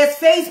messy-ass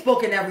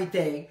Facebook and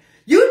everything,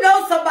 you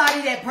know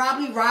somebody that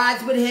probably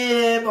rides with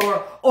him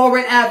or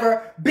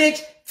whatever,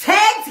 bitch,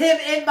 tagged him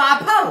in my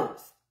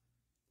post.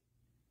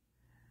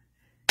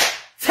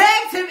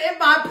 Tagged him in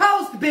my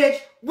post, bitch,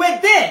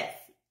 with this.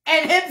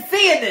 And him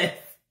seeing this.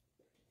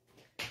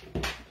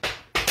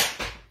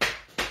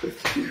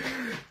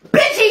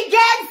 Bitch, he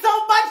gagged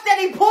so much that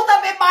he pulled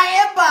up in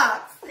my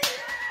inbox.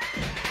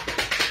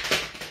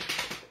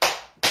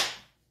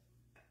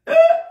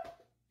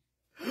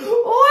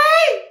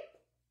 Wait!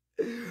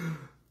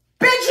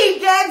 Bitch, he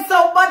gagged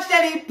so much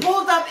that he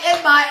pulled up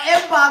in my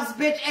inbox,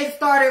 bitch, and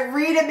started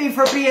reading me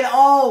for being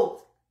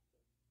old.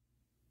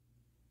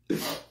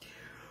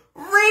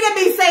 Reading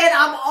me saying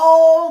I'm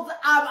old,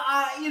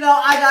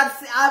 I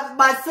got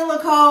my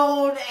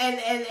silicone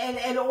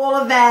and all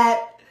of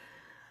that.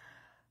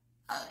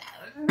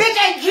 Bitch,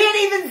 I can't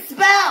even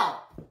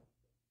spell.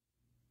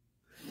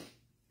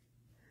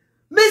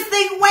 Miss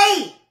Thing,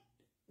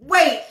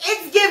 wait,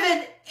 it's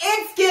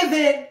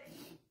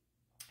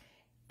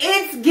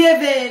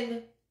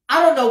given,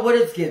 I don't know what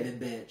it's given,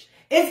 bitch.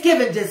 It's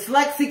given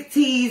dyslexic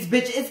tease,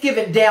 bitch. It's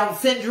given Down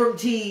syndrome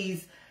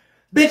tease.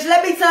 Bitch,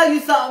 let me tell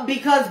you something,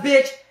 because,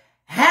 bitch,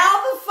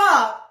 how the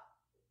fuck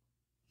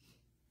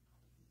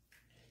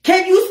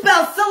can you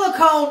spell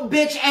silicone,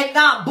 bitch, and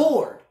not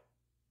bored?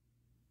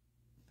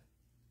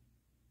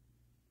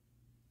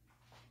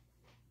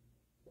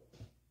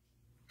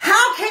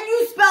 How can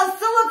you spell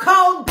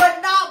silicone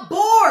but not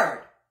bored?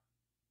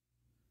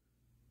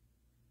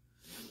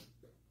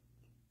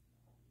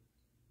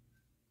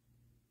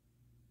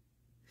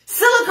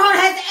 Silicone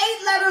has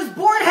 8 letters,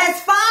 bored has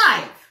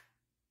 5.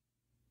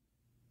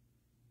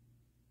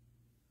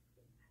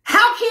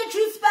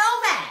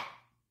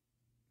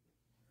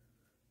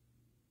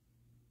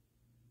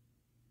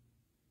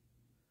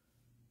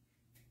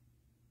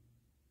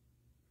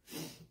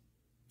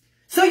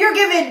 So you're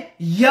giving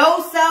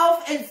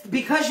yourself, and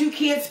because you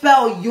can't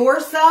spell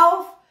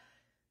yourself?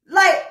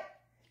 Like,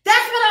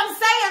 that's what I'm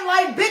saying.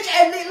 Like, bitch,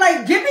 and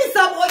like, give me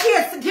some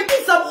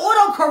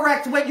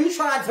autocorrect when you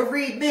trying to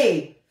read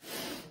me.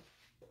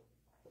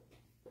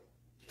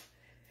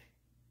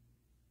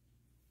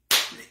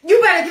 He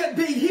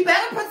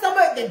better put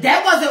somebody,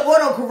 that wasn't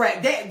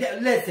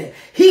autocorrect. Listen,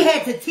 he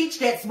had to teach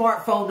that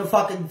smartphone to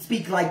fucking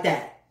speak like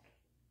that.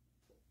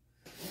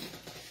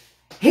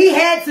 He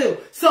had to.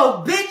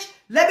 So, bitch,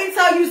 let me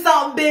tell you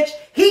something, bitch.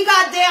 He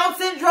got Down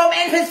syndrome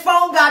and his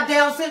phone got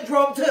Down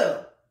syndrome too.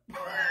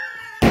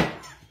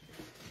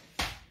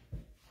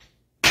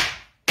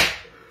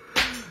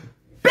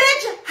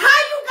 Bitch, how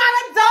you got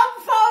a dumb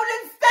phone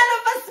instead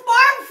of a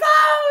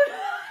smartphone?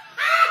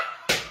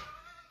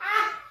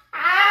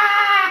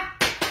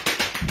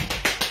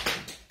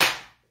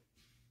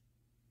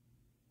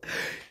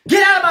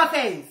 Get out of my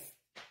face.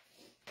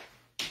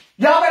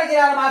 Y'all better get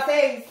out of my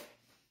face.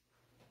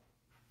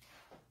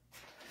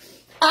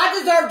 I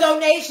deserve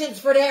donations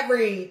for that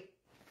read.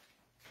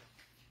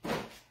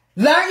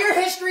 Learn Your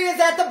History is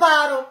at the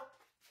bottom.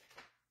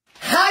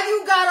 How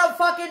you got a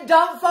fucking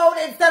dumb phone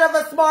instead of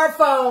a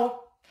smartphone?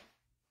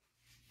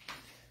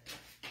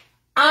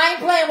 I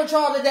ain't playing with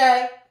y'all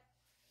today.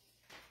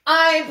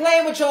 I ain't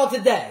playing with y'all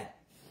today.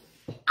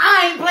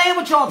 I ain't playing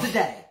with y'all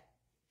today.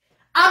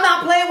 I'm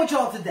not playing with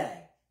y'all today.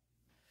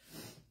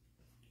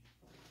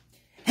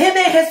 Him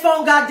and his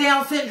phone got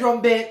Down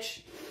syndrome, bitch.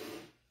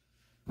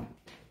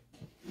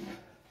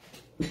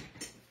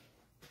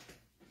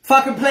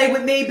 Fucking play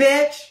with me,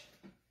 bitch.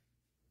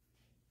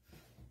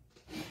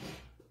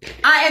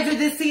 I entered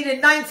this scene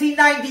in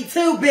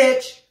 1992,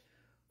 bitch,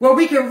 where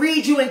we can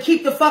read you and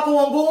keep the fuck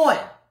on going.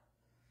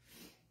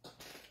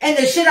 And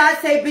the shit I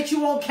say, bitch,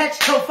 you won't catch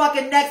till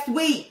fucking next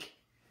week.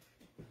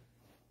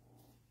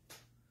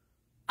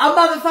 A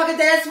motherfucking,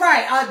 that's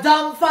right, a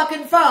dumb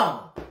fucking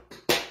phone.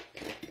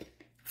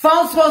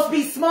 Phone's supposed to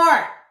be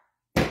smart.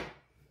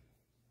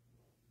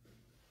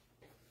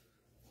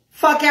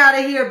 Fuck out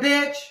of here,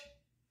 bitch.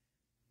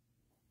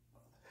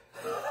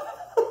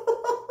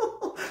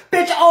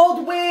 Bitch,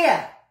 old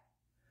where?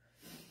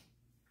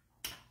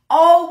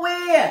 Old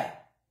where?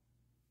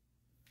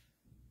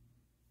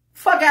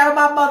 Fuck out of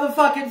my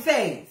motherfucking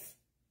face.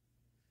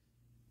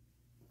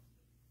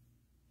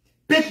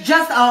 Bitch,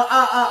 just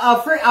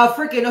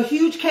a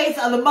huge case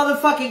of the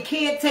motherfucking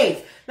can't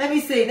taste. Let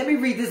me see. Let me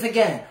read this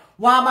again.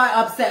 Why am I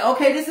upset?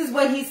 Okay, this is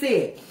what he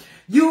said.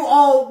 You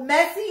old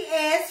messy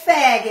ass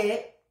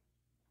faggot.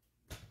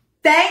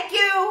 Thank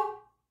you.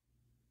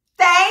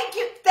 Thank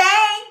you.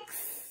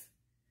 Thanks.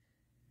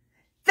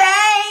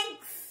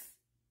 Thanks.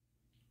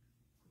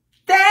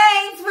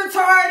 Thanks,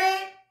 retarded.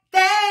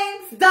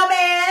 Thanks,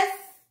 dumbass.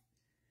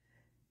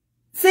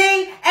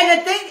 See, and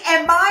the thing,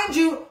 and mind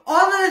you,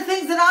 all of the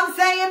things that I'm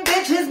saying,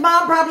 bitch, his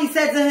mom probably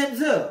said to him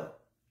too.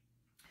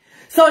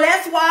 So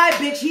that's why,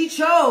 bitch, he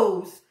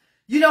chose,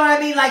 you know what I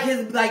mean? Like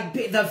his, like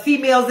the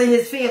females in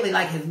his family,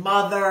 like his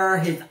mother,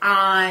 his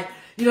aunt,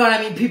 you know what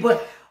I mean? People,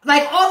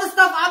 like all the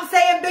stuff I'm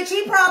saying, bitch,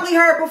 he probably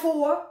heard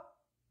before.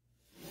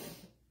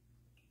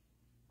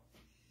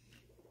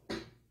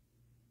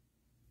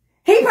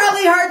 He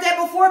probably heard that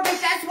before,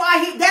 bitch. That's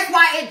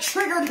why it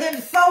triggered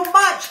him so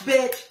much,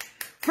 bitch.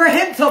 For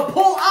him to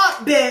pull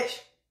up, bitch,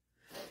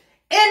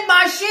 in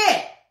my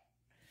shit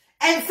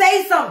and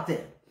say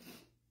something.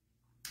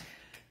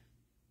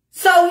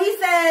 So he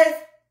says,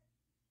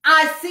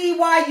 I see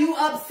why you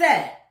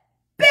upset.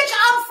 Bitch,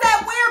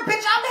 upset where?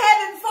 Bitch, I'm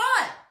having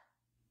fun.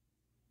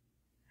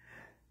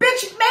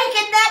 Bitch,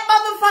 making that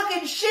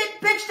motherfucking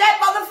shit, bitch,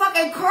 that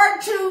motherfucking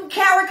cartoon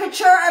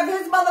caricature of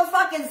his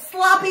motherfucking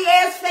sloppy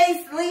ass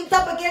face leaned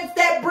up against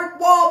that brick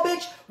wall,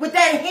 bitch, with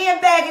that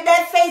handbag and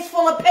that face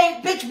full of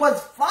paint, bitch, was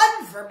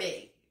fun for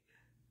me.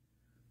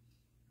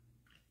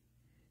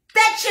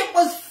 That shit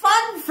was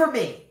fun for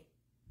me.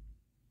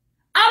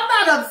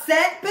 I'm not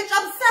upset, bitch.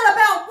 Upset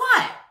about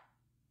what?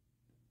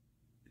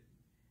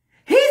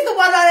 He's the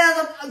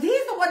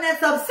one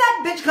that's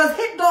upset, bitch, because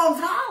hit dogs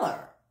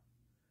holler.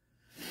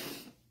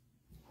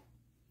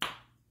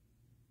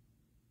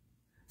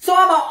 So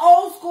I'm an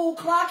old school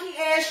clocky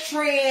ass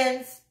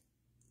trans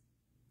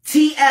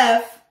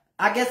TF.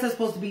 I guess that's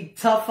supposed to be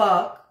tough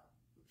fuck.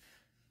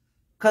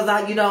 Cause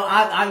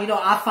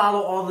I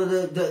follow all of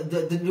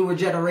the newer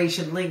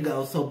generation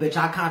lingo. So bitch,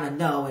 I kind of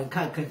know and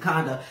can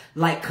kind of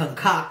like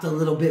concoct a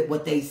little bit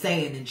what they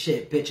saying and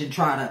shit, bitch, and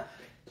try to,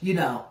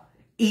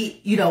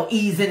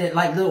 ease in it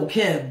like Lil'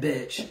 Kim,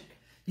 bitch.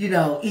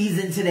 Ease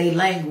into their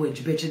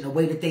language, bitch, and the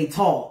way that they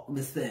talk,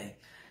 this thing.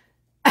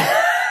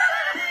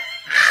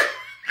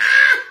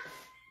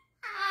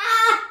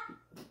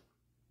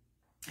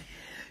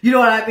 You know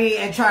what I mean?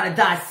 And try to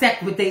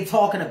dissect what they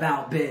talking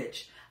about,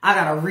 bitch. I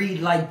gotta read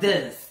like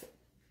this.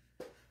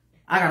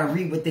 I gotta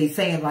read what they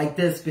saying like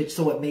this, bitch,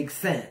 so it makes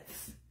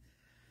sense.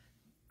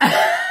 Miss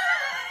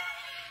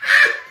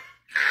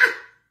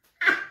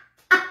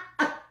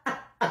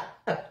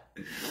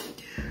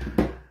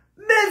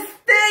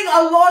Thing,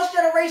 a lost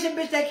generation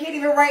bitch that can't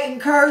even write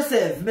in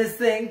cursive. Miss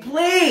Thing,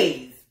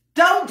 please.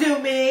 Don't do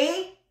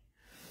me.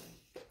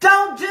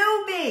 Don't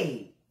do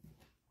me.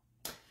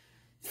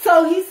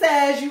 So he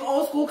says, you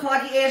old school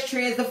cocky ass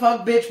trans the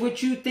fuck bitch,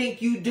 what you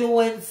think you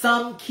doing?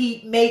 Some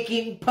keep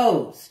making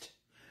post.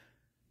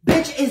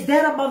 Bitch, is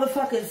that a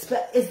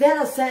motherfucking, is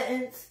that a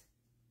sentence?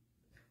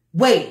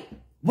 Wait.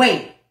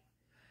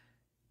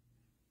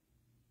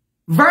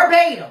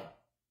 Verbatim.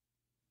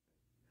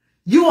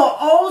 You are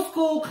old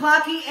school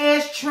clocky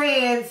ass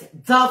trans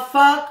the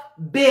fuck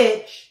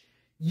bitch.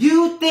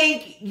 You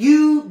think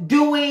you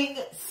doing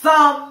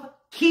some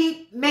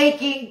keep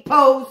making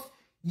posts.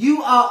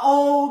 You are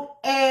old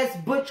ass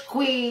Butch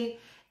Queen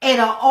and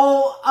an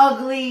old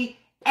ugly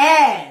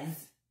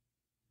ass.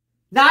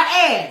 Not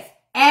as.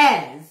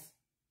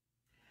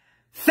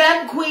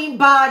 Femme queen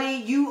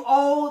body, you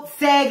old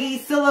saggy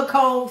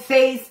silicone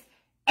face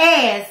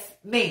ass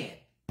man.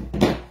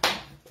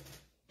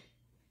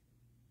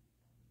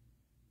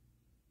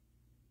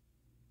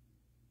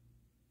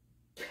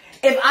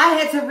 If I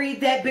had to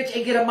read that bitch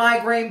and get a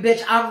migraine,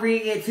 bitch, I'm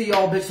reading it to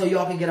y'all, bitch, so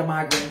y'all can get a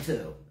migraine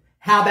too.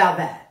 How about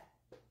that?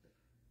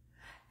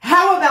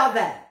 How about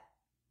that?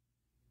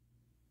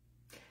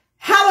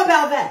 How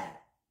about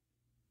that?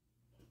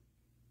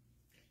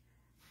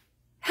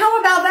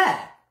 How about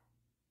that?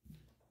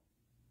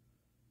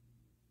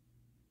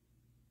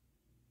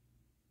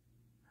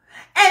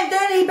 And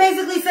then he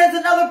basically says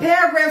another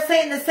paragraph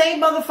saying the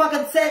same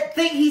motherfucking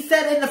thing he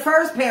said in the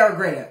first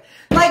paragraph.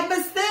 Like,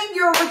 Miss Thing,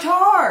 you're a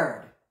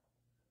retard.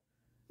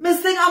 Miss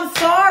Thing, I'm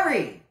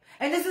sorry.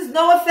 And this is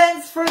no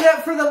offense for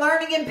the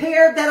learning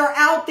impaired that are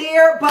out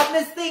there, but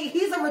Miss Thing,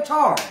 he's a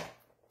retard.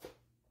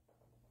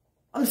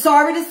 I'm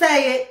sorry to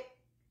say it.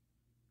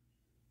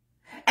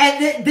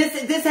 And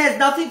this has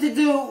nothing to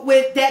do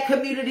with that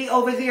community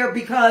over there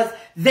because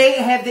they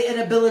have the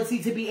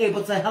inability to be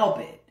able to help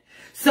it.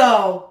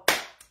 So,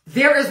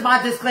 there is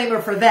my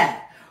disclaimer for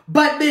that.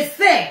 But Miss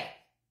Thing,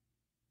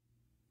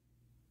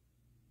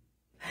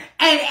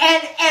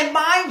 and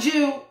mind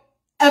you,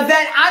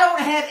 that I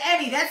don't have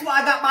any. That's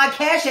why I got my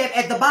Cash App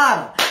at the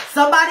bottom.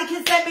 Somebody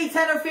can send me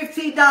 $10 or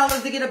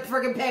 $15 to get a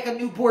freaking pack of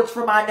Newports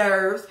for my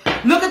nerves.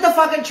 Look at the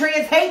fucking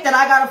trans hate that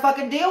I gotta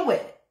fucking deal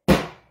with.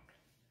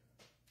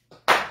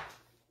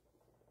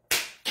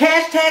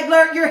 Hashtag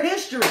learn your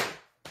history.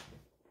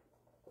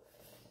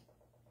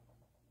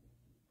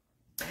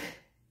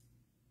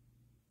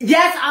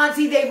 Yes,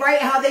 auntie, they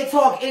write how they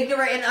talk,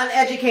 ignorant and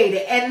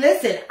uneducated. And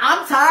listen,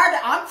 I'm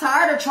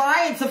tired of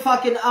trying to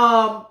fucking,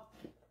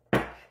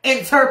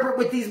 interpret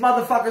what these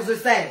motherfuckers are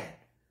saying.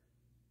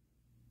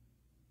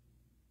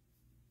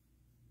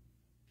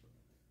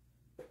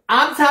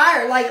 I'm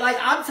tired. Like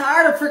I'm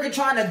tired of freaking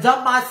trying to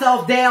dump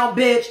myself down,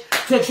 bitch,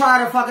 to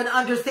try to fucking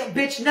understand.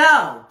 Bitch,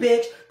 no,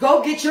 bitch.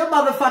 Go get your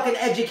motherfucking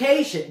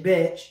education,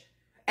 bitch.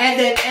 And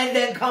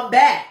then come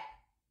back.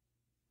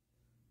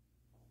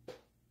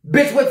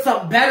 Bitch, with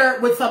some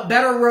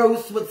better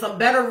roasts, with some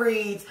better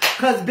reads.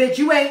 Cause bitch,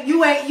 you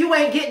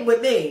ain't getting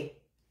with me.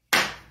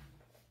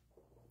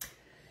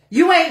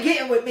 You ain't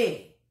getting with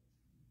me.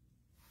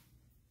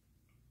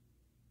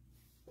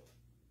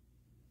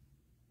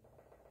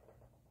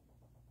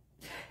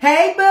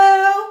 Hey,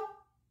 boo.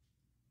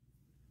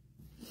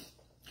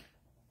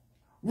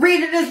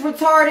 Reading this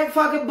retarded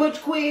fucking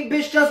Butch Queen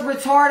bitch just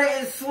retarded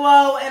and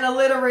slow and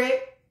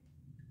illiterate.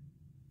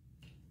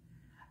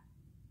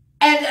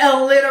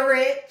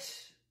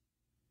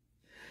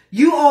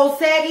 You old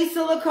saggy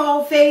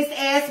silicone face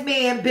ass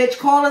man bitch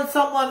calling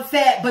someone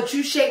fat but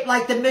you shaped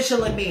like the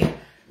Michelin man.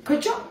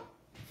 Could y'all?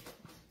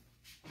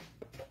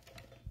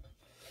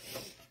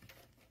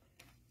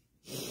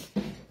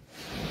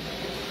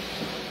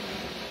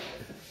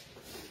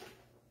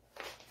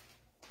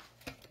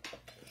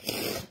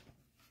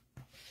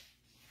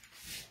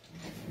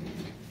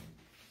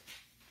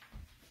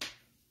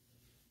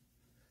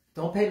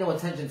 Don't pay no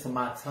attention to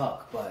my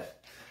tuck,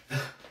 but...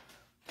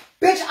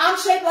 Bitch, I'm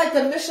shaped like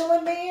the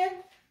Michelin man?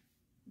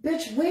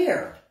 Bitch,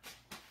 where?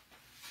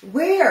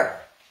 Where?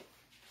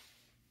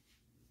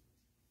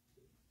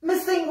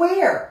 Miss Thing,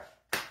 where?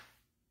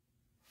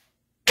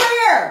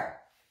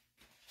 Where?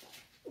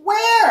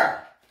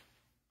 Where?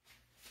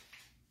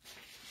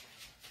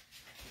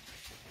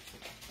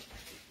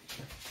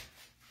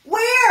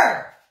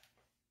 Where?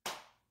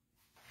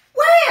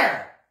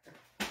 Where?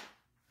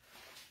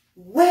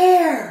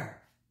 Where?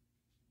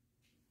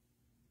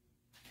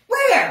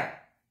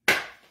 Where?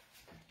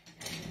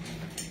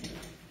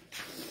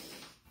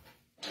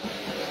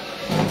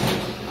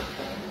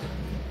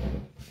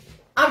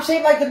 I'm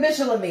shaped like the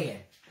Michelin man.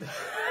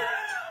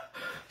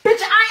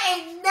 Bitch, I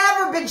ain't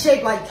never been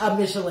shaped like a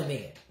Michelin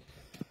man.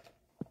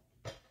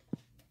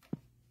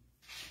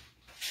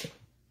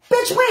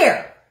 Bitch,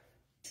 where?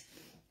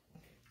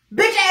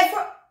 Bitch,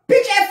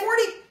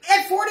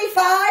 at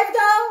 45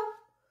 though?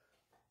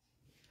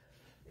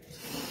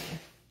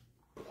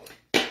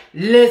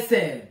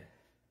 Listen.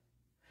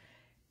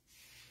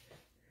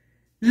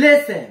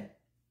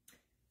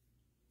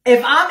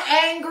 If I'm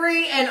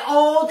angry and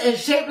old and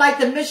shaped like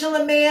the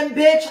Michelin man,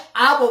 bitch,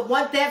 I would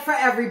want that for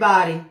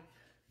everybody.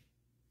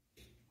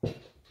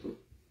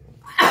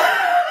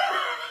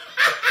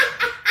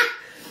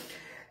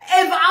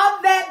 If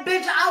I'm that that,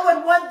 bitch, I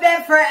would want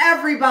that for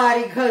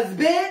everybody, cause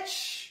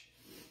bitch.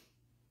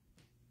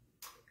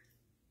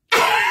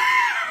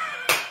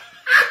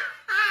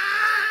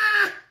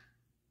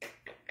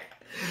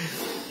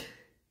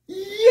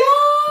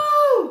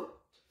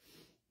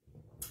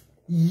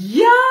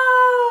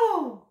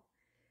 Yo!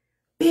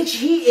 Bitch,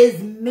 he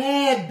is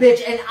mad,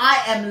 bitch, and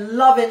I am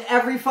loving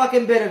every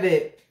fucking bit of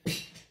it.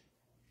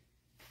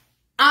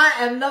 I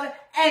am loving,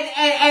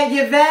 and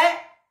Yvette,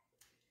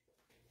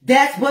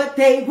 that's what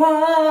they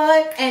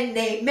want, and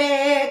they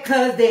mad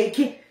cause they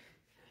can't.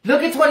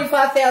 Look at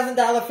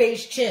 $25,000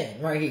 face chin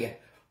right here.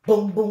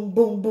 Boom, boom,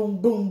 boom,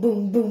 boom, boom,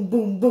 boom, boom,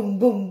 boom, boom,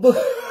 boom, boom.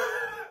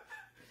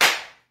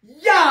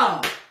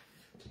 Yo!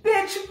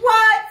 Bitch,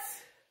 what?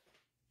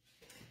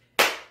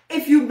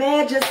 If you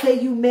mad, just say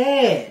you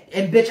mad.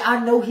 And bitch,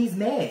 I know he's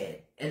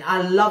mad. And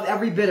I love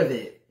every bit of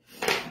it.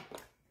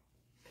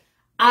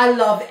 I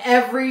love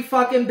every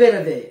fucking bit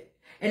of it.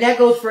 And that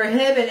goes for him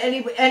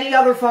and any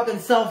other fucking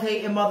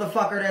self-hating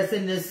motherfucker that's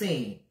in this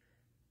scene.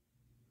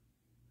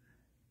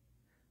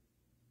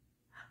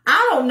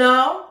 I don't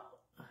know.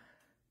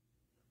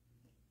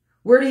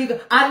 Where do you go?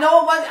 I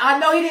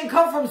know he didn't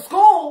come from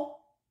school.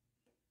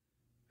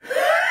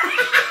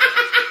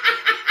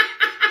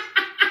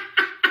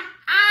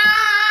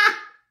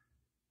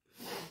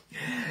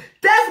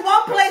 That's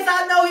one place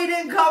I know he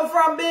didn't come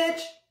from,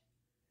 bitch.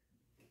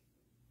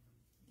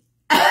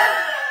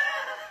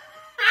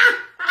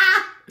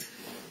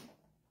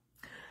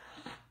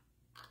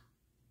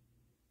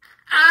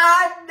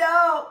 I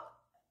know.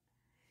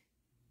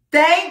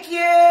 Thank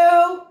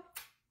you.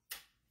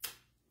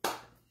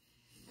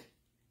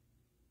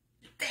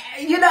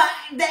 You know,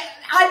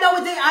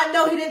 I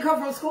know he didn't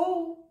come from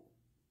school.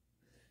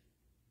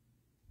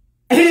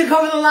 He didn't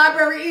come from the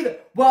library either.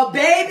 Well,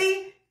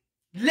 baby,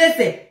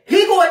 listen,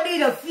 he gonna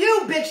need a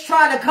few bitch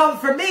trying to come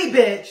for me,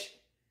 bitch.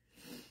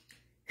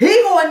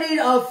 He gonna need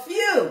a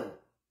few.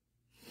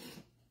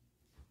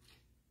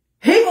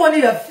 He gonna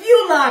need a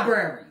few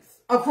libraries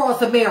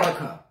across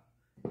America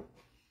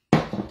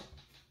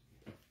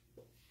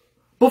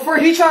before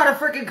he try to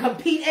freaking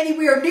compete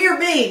anywhere near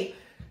me,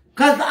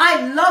 because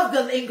I love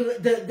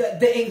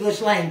the English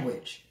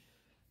language.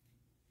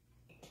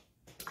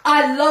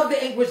 I love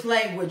the English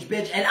language,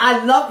 bitch. And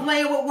I love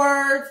playing with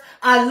words.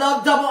 I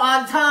love double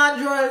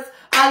entendres.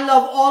 I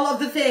love all of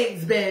the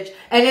things, bitch.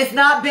 And it's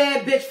not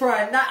bad, bitch, for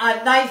a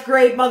ninth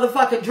grade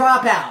motherfucking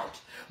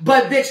dropout.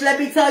 But, bitch, let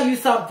me tell you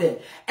something.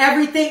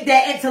 Everything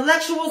that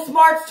intellectual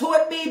smarts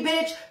taught me,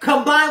 bitch,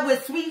 combined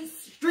with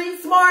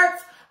street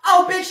smarts,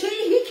 oh, bitch,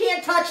 he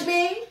can't touch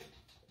me.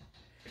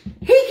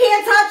 He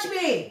can't touch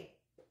me.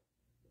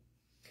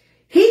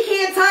 He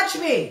can't touch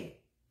me.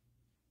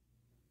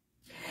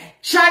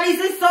 Chinese,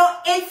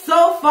 it's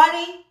so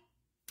funny.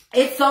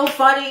 It's so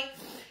funny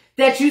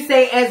that you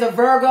say as a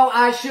Virgo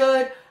I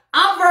should.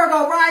 I'm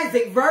Virgo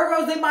rising.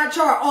 Virgo's in my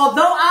chart.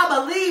 Although I'm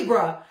a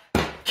Libra,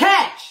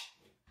 catch.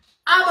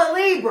 I'm a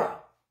Libra.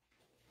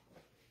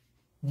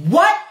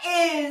 What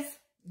is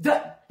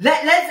the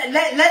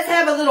let's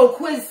have a little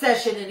quiz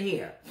session in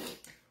here.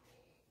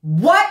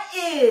 What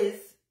is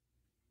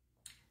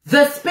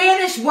the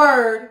Spanish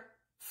word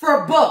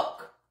for book?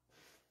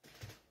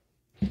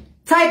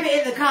 Type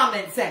it in the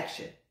comment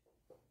section.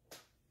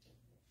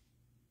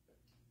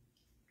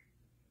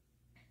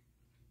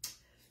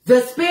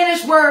 The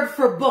Spanish word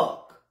for book.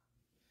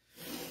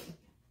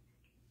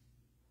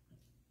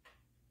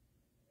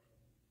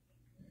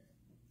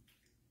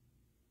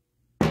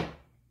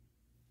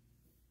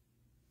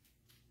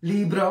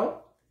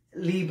 Libro,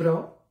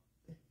 libro,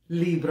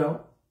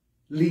 libro,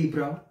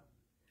 libro.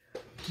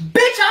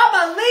 Bitch, I'm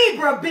a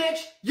Libra, bitch.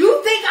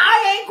 You think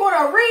I ain't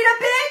gonna read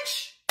a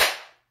bitch?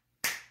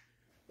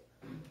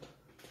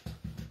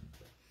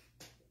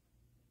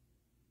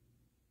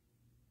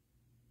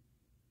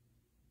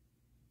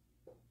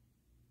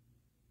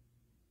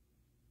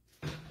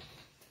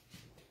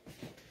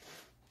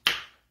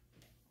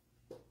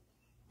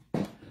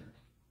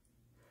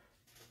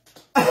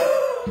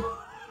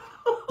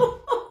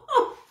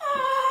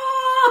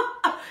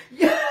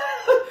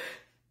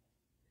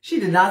 She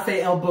did not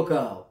say El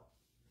Buco.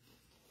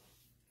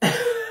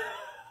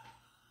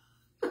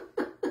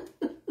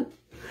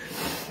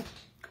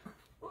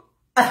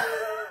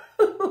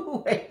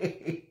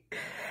 Wait.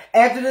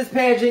 After this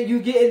pageant, you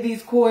getting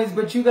these coins,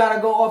 but you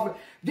gotta go off.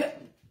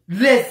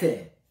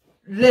 Listen.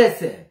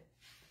 Listen.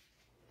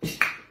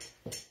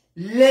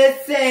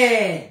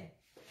 Listen.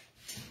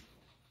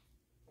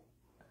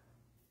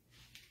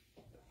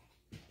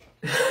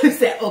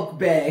 Said Oak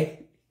Bay.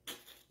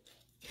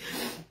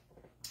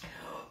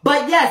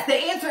 But yes, the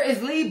answer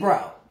is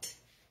Libra.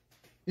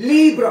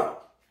 Libra.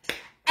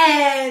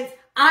 And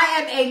I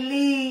am a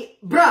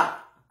Libra.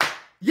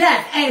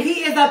 Yes, and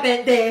he is a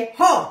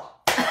pendejo.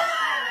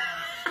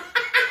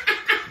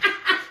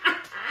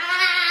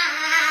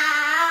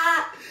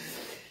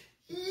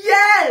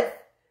 Yes.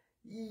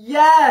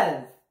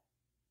 Yes.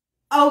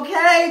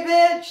 Okay,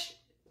 bitch.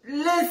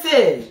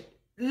 Listen.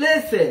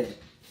 Listen.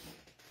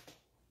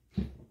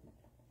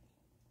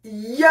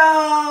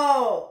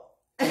 Yo.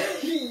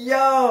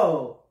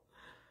 Yo.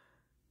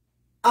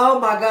 Oh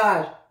my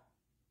gosh.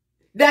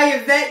 Now,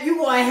 Yvette, you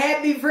gonna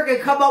have me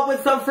freaking come up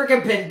with some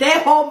freaking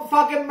pendejo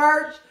fucking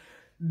merch?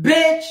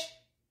 Bitch.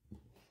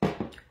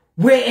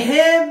 With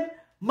him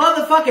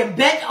motherfucking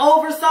bent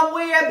over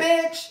somewhere,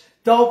 bitch.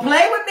 Don't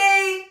play with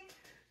me.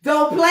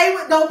 Don't play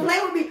with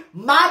me.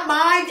 My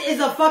mind is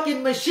a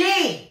fucking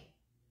machine.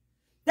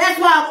 That's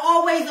why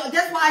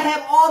I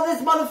have all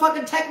this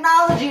motherfucking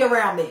technology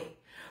around me.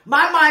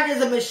 My mind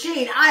is a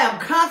machine. I am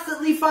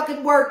constantly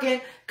fucking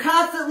working,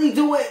 constantly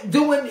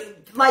doing,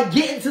 like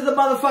getting to the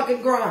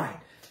motherfucking grind.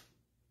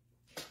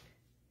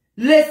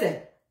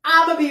 Listen,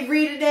 I'm gonna be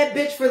reading that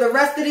bitch for the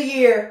rest of the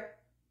year.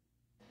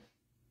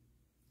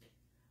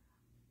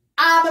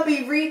 I'm gonna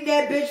be reading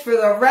that bitch for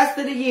the rest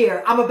of the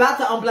year. I'm about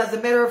to unblock. As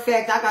a matter of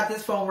fact, I got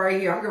this phone right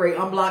here. I'm gonna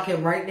unblock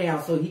him right now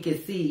so he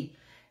can see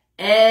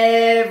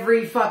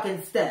every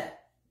fucking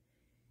step.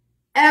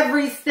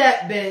 Every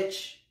step,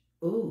 bitch.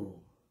 Ooh.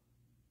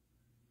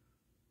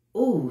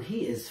 Ooh,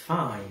 he is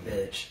fine,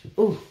 bitch.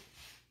 Ooh.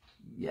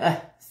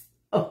 Yes.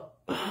 Oh.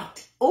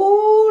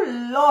 Ooh,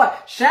 Lord.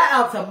 Shout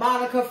out to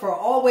Monica for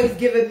always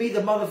giving me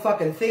the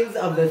motherfucking things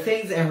of the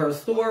things in her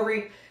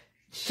story.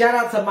 Shout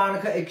out to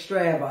Monica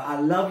Extrava.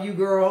 I love you,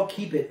 girl.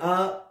 Keep it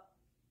up.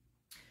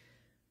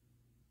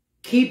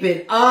 Keep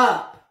it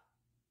up.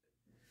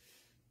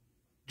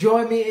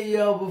 Join me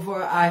in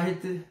before I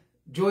hit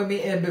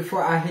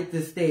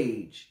the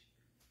stage.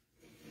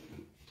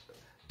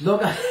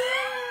 Look.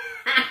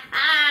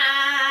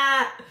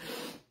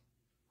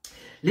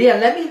 Leah,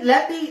 let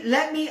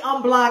me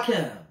unblock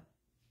him.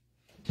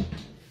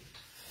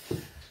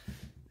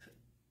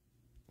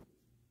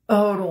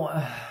 Hold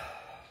on.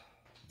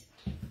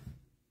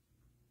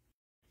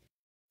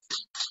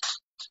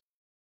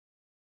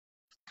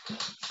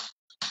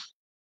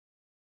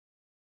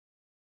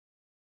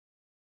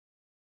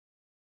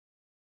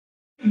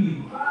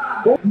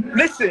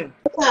 Listen,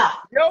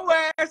 your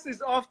ass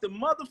is off the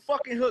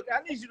motherfucking hook.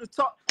 I need you to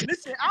talk.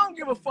 Listen, I don't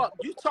give a fuck.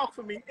 You talk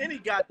for me any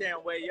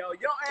goddamn way, yo.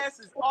 Your ass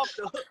is off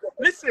the hook.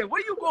 Listen,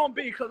 where you gonna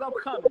be? Because I'm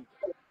coming.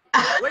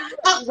 Where you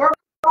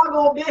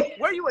gonna be?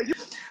 Where you at? You in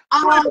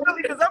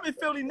Philly? Because I'm in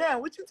Philly now.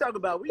 What you talking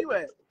about? Where you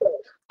at?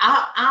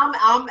 I'm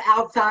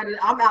outside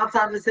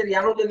of the city.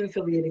 I don't live in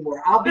Philly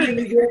anymore. I'll be in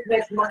New York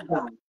next month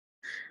though.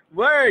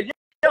 Word.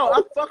 Yo,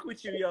 I fuck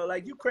with you, yo.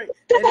 Like, you crazy.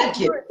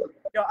 Thank you.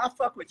 Yo, I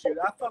fuck with you.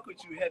 I fuck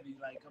with you heavy.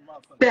 Like, I'm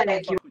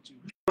Thank you. With you.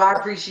 I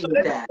appreciate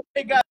that.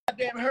 They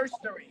goddamn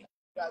history.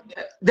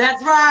 Goddamn.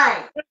 That's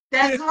right.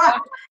 That's right.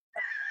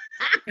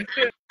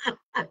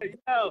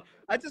 Yo,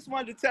 I just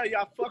wanted to tell you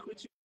I fuck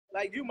with you.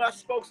 Like, you my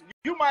spokesman.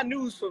 You my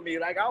news for me.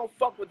 Like, I don't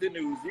fuck with the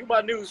news. You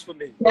my news for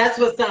me. That's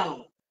what's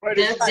up. Word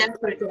is life.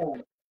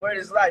 Word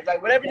is life.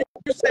 Like, whatever you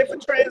say for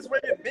trans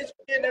women, bitch,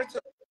 be in there too.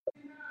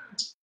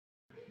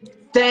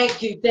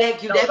 Thank you. No,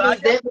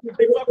 that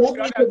means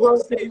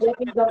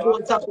I'm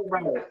doing something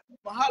right.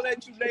 I'll holler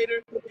at you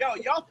later. Yo,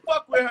 y'all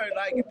fuck with her.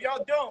 Like, if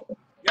y'all don't,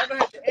 y'all gonna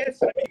have to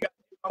answer me.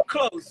 I'm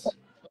close.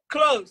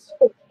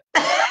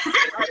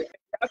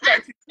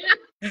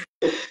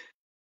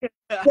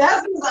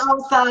 That's what's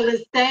outside of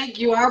this. Thank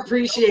you. I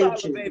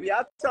appreciate you. Baby.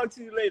 I'll talk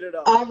to you later,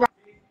 though. All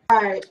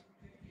right.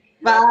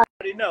 Bye. I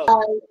already know.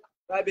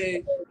 Bye,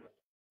 babe.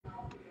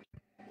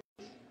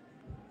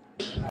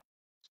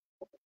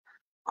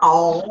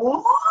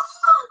 Oh,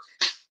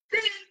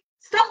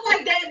 stuff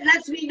like that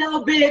lets me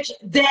know, bitch,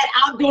 that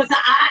I'm doing something.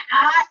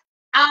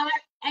 I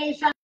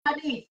ain't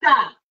Chinese.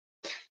 Stop.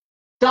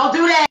 Don't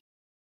do that.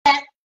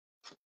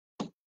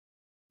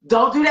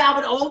 Don't do that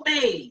with old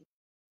maid.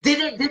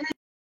 Didn't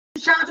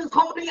Sean just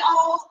call me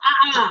old?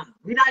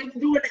 We're not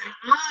even doing that.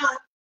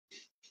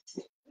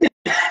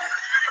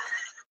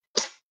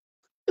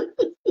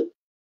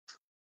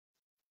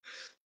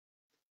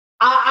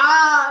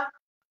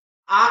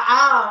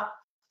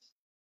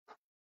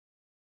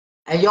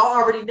 And y'all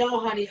already know,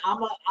 honey,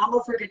 I'm a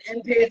freaking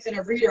empath and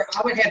a reader.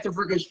 I would have to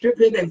freaking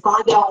strip him and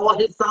find out all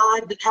his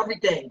signs and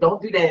everything.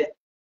 Don't do that.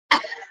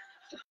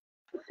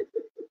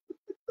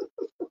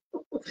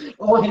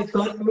 All his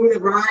sun, moon,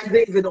 and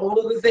risings and all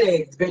of the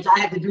things. Bitch, I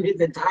have to do his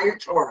entire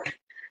chart.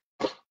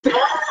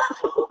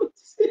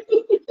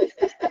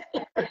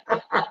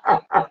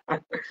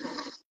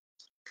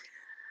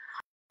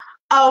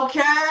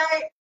 Okay.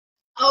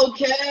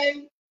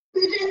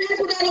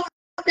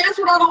 That's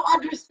what I don't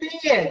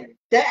understand.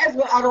 That is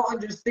what I don't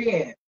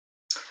understand.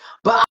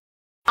 But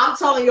I'm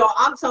telling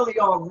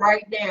y'all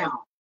right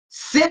now,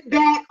 sit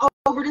back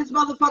over this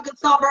motherfucking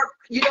summer.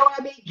 You know what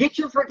I mean? Get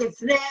your freaking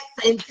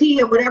snacks and tea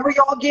and whatever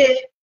y'all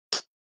get.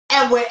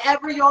 And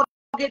wherever y'all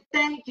get,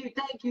 thank you,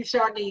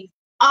 Shanice.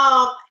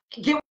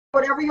 Get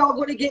whatever y'all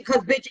gonna get,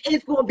 cause bitch,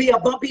 it's gonna be a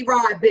bumpy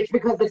ride, bitch,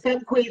 because the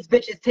Femme Queens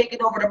bitch is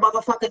taking over the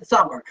motherfucking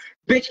summer,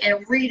 bitch,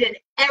 and reading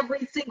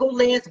every single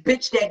last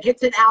bitch that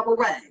gets in our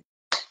way.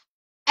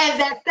 And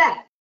that's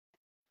that.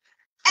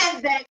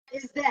 And that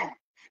is that.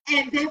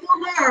 And they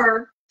will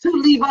learn to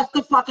leave us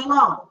the fuck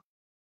alone.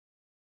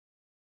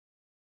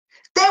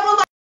 They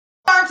will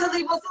learn to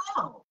leave us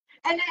alone.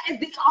 And that is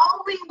the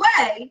only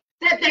way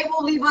that they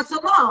will leave us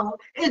alone,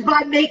 is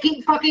by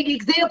making fucking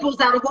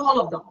examples out of all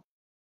of them.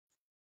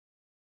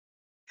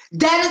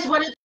 That is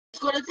what it's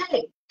going to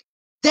take.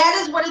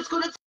 That is what it's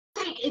going to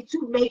take, is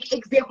to make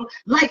examples.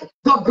 Like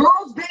the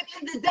girls back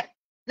in the day.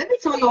 Let me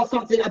tell y'all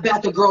something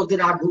about the girls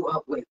that I grew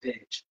up with,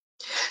 bitch.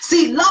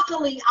 See,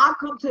 luckily, I've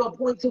come to a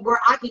point to where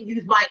I can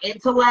use my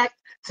intellect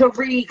to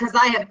read, because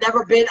I have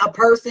never been a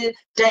person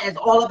that is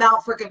all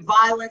about freaking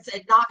violence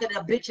and knocking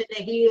a bitch in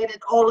the head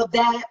and all of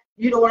that.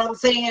 You know what I'm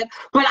saying?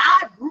 But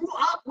I grew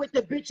up with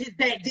the bitches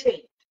that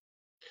did.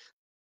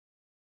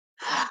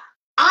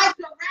 I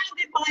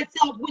surrounded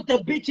myself with the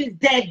bitches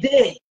that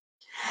did.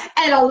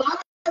 And a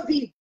lot of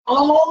these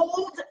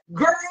old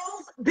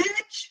girls,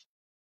 bitch,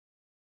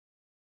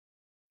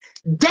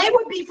 they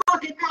would be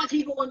fucking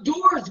knocking on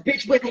doors,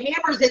 bitch, with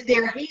hammers in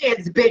their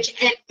hands,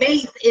 bitch, and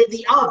mace in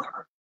the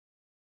other.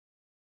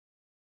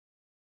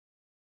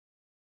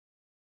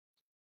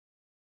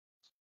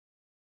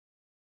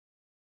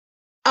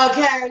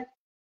 Okay?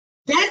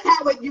 That's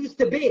how it used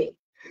to be.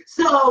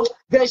 So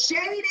the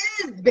shade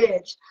is,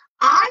 bitch,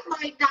 I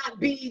might not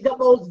be the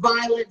most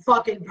violent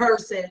fucking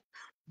person,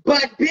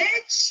 but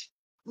bitch,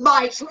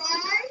 my tribe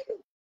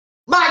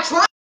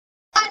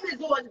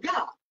is on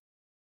go.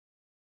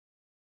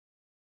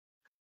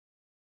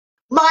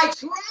 My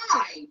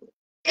tribe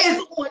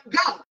is on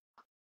go.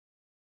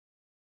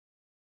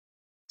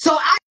 So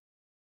I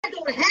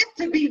don't have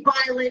to be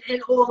violent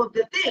in all of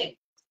the things.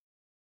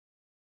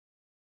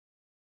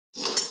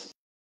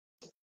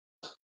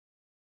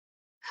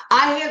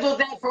 I handled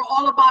that for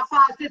all of my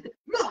 5 sisters.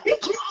 Look, he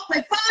grew up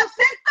with 5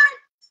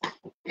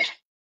 sisters.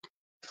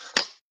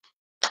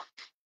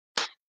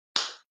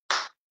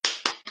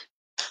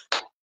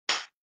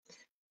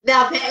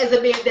 Now that is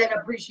a man that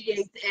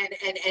appreciates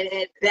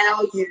and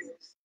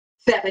values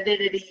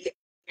femininity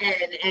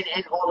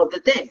and all of the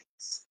things.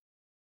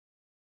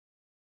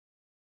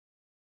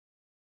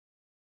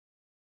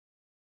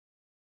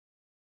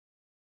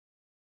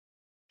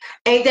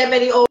 Ain't that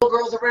many old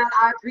girls around.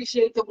 I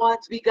appreciate the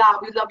ones we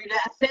got. We love you.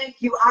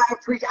 Thank you. I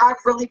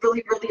really,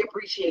 really, really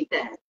appreciate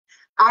that.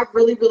 I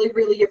really, really,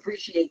 really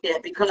appreciate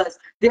that, because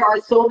there are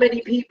so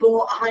many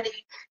people,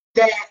 honey,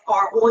 that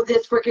are on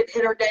this freaking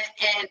internet,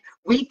 and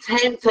we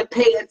tend to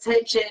pay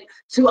attention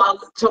to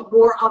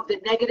more of the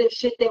negative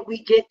shit that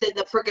we get than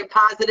the freaking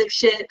positive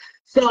shit.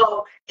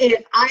 So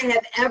if I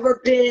have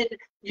ever been,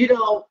 you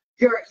know,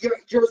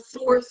 your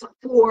source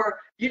for,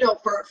 you know,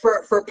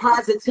 for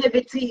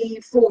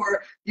positivity,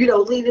 for, you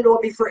know, leaning on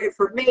me for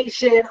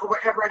information or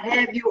whatever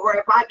have you, or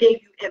if I gave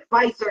you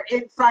advice or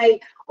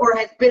insight or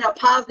has been a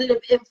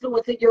positive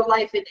influence in your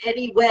life in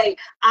any way,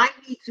 I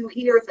need to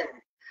hear that.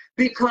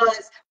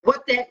 Because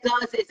what that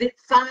does is it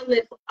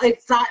silences,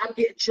 I'm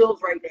getting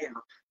chills right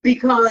now,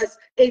 because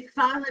it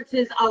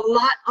silences a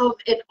lot of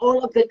and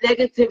all of the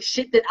negative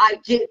shit that I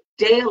get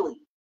daily.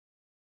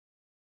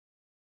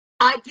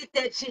 I get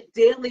that shit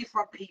daily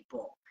from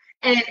people.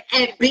 And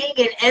being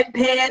an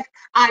empath,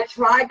 I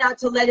try not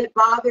to let it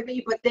bother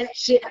me, but that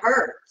shit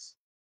hurts.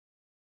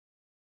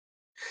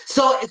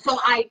 So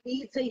I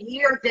need to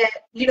hear that,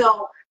 you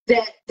know,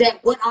 that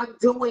what I'm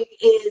doing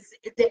is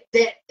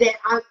that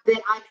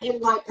I'm in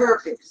my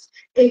purpose.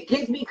 It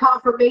gives me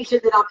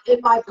confirmation that I'm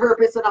in my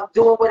purpose and I'm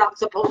doing what I'm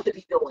supposed to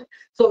be doing.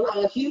 So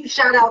a huge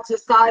shout out to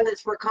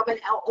Silas for coming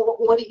out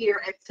on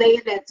here and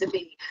saying that to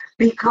me,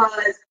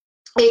 because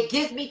it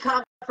gives me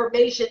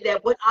confirmation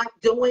that what I'm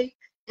doing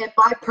and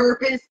my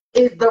purpose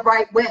is the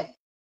right way.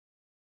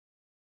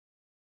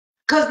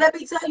 Because let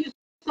me tell you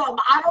something,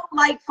 I don't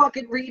like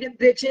fucking reading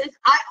bitches.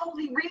 I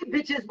only read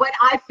bitches when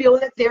I feel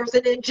that there's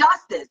an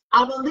injustice.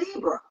 I'm a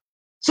Libra.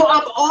 So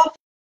I'm all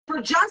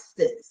for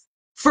justice.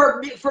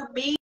 For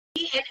me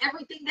and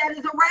everything that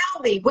is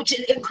around me, which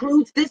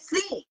includes this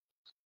scene.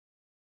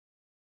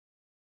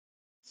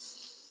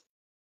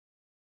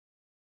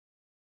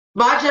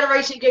 My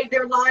generation gave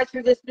their lives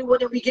for this new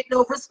one and we get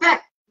no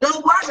respect. No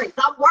worries,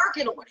 I'm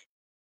working on it.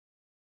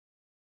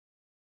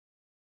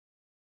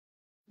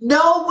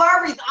 No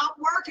worries, I'm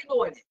working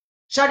on it.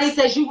 Shadi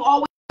says, you've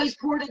always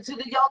poured into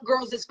the young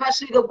girls,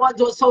 especially the ones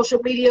on social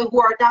media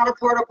who are not a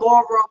part of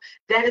ballroom.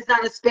 That is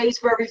not a space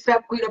for every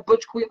femme queen or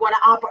butch queen want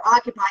to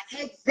occupy.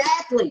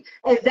 Exactly.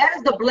 And that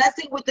is the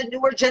blessing with the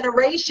newer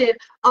generation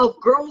of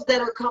girls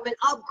that are coming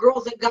up,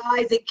 girls and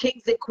guys and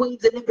kings and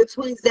queens and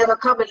in-betweens that are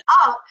coming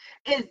up,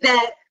 is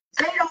that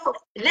they don't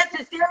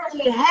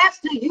necessarily have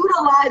to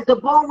utilize the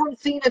ballroom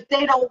scene if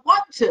they don't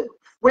want to.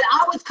 When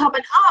I was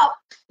coming up,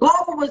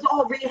 ballroom was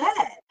all we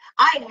had.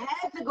 I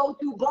had to go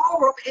through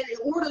ballroom in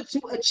order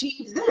to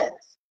achieve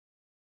this.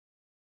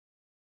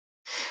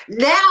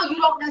 Now you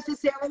don't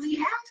necessarily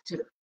have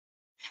to.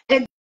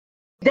 And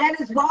that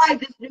is why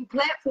this new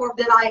platform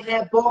that I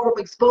have, Ballroom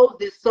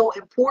Exposed, is so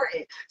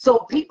important. So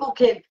people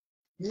can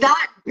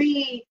not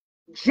be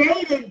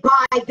jaded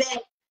by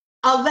that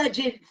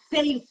alleged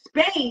safe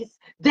space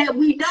that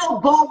we know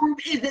ballroom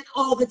isn't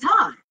all the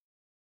time.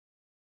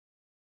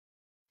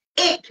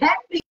 It can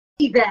be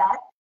that,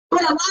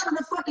 but a lot of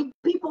the fucking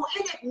people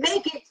in it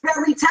make it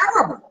very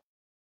terrible.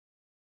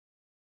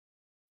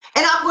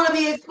 And I'm going to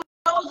be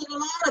exposing a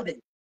lot of it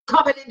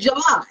coming in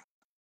July.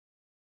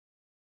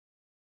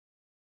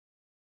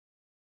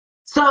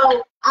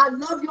 So I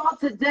love y'all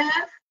to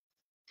death.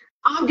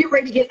 I'm getting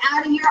ready to get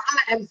out of here.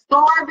 I am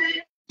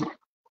starving.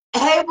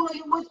 Hey,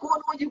 William, what's going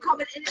on? You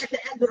coming in at the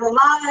end of the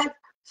live.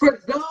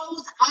 For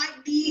those, I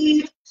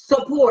need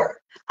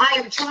support. I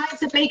am trying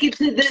to make it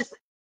to this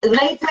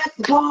latex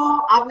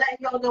ball. I'm letting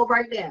y'all know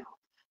right now.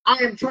 I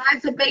am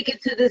trying to make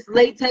it to this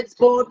latex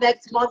ball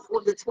next month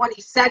on the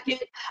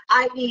 22nd.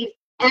 I need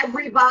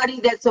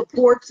everybody that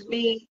supports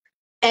me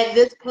and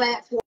this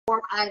platform.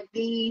 I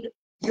need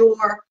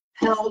your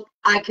help.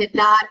 I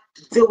cannot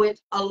do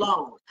it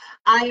alone.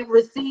 I am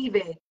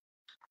receiving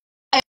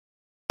an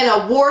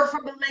award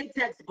from the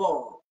Latex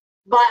Ball,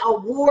 my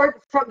award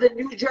from the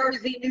New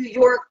Jersey, New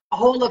York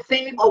Hall of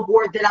Fame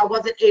award that I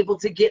wasn't able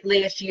to get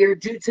last year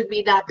due to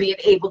me not being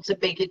able to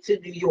make it to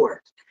New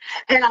York.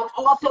 And I'm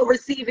also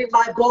receiving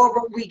my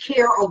Ballroom We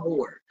Care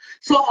award.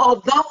 So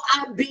although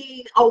I'm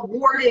being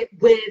awarded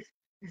with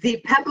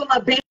the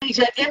Pamela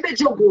Beja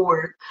Image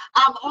Award,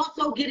 I'm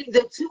also getting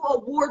the 2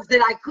 awards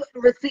that I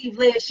couldn't receive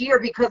last year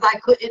because I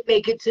couldn't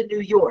make it to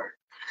New York.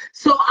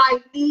 So I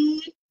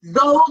need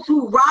those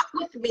who rock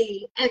with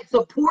me and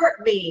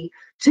support me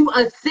to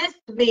assist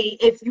me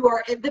if you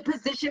are in the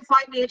position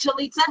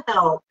financially to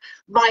help.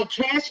 My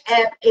Cash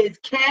App is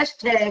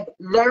hashtag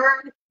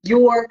Learn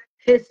Your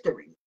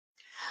History.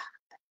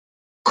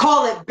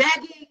 Call it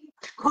begging,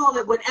 call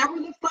it whatever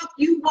the fuck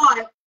you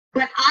want,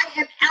 but I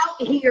am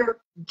out here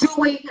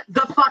doing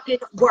the fucking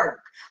work.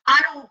 I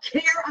don't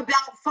care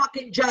about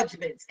fucking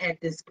judgments at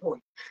this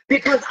point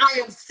because I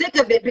am sick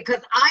of it,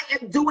 because I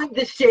am doing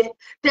the shit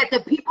that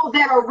the people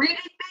that are reading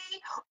me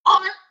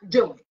aren't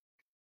doing.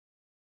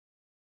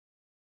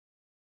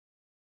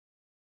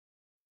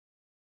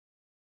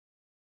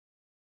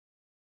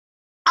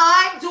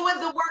 I'm doing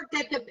the work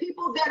that the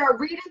people that are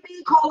reading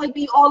me, calling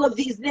me all of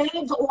these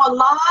names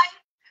online,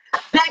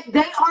 that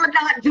they are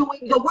not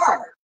doing the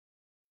work.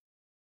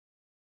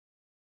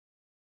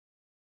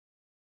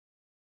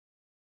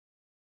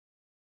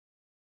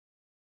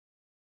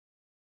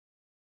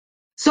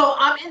 So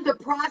I'm in the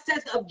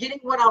process of getting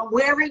what I'm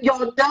wearing. Y'all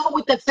know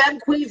with the Femme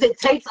Queens, it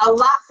takes a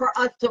lot for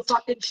us to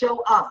fucking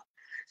show up.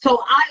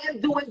 So I am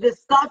doing the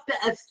stuff, the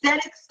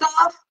aesthetic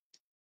stuff,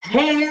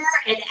 hair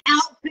and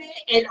outfit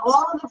and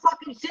all of the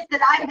fucking shit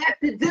that I have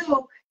to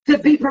do to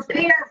be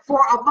prepared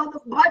for a bunch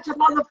of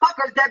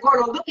motherfuckers that are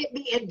going to look at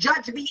me and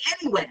judge me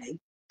anyway.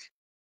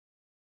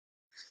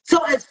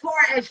 So as far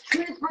as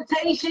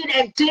transportation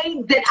and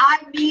things that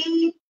I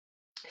need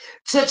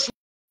to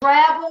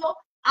travel,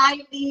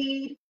 I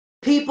need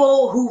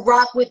people who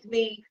rock with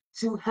me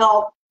to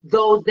help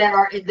those that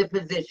are in the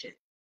position.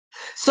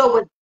 So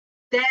with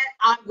that,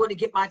 I'm going to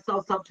get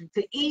myself something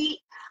to eat.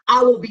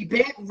 I will be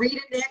back reading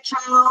that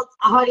child,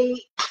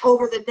 honey,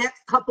 over the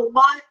next couple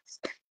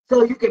months.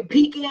 So you can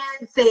peek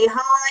in, say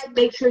hi,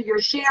 make sure you're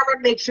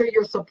sharing, make sure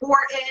you're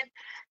supporting.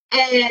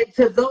 And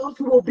to those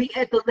who will be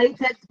at the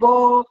Latex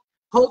Ball,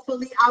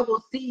 hopefully I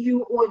will see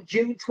you on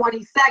June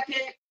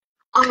 22nd.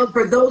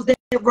 For those that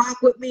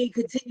rock with me,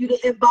 continue to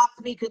inbox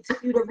me,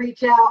 continue to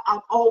reach out.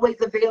 I'm always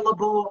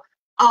available.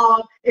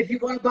 If you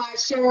want to buy a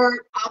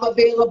shirt, I'm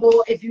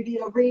available. If you need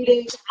a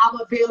reading, I'm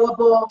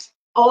available.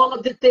 All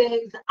of the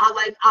things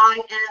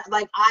I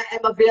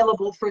am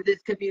available for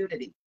this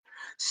community.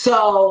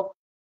 So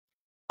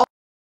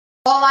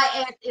all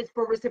I ask is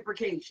for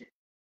reciprocation.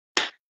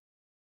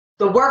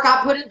 The work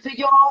I put into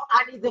y'all,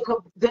 I need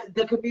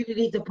the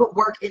community to put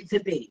work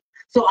into me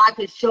so I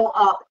can show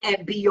up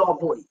and be your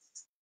voice.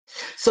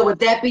 So with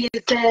that being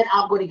said,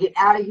 I'm going to get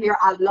out of here.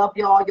 I love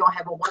y'all. Y'all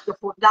have a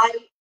wonderful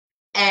night.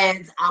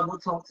 And I will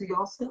talk to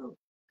y'all soon.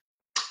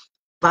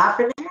 Bye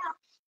for now.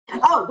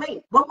 And oh,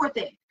 wait, one more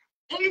thing.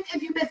 And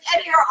if you missed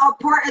any or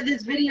part of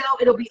this video,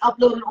 it'll be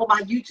uploaded on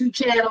my YouTube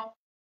channel.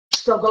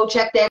 So go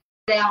check that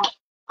out.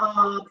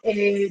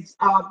 It's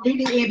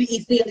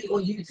Niambi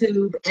on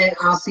YouTube. And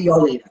I'll see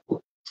y'all later.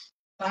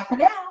 Bye for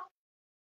now.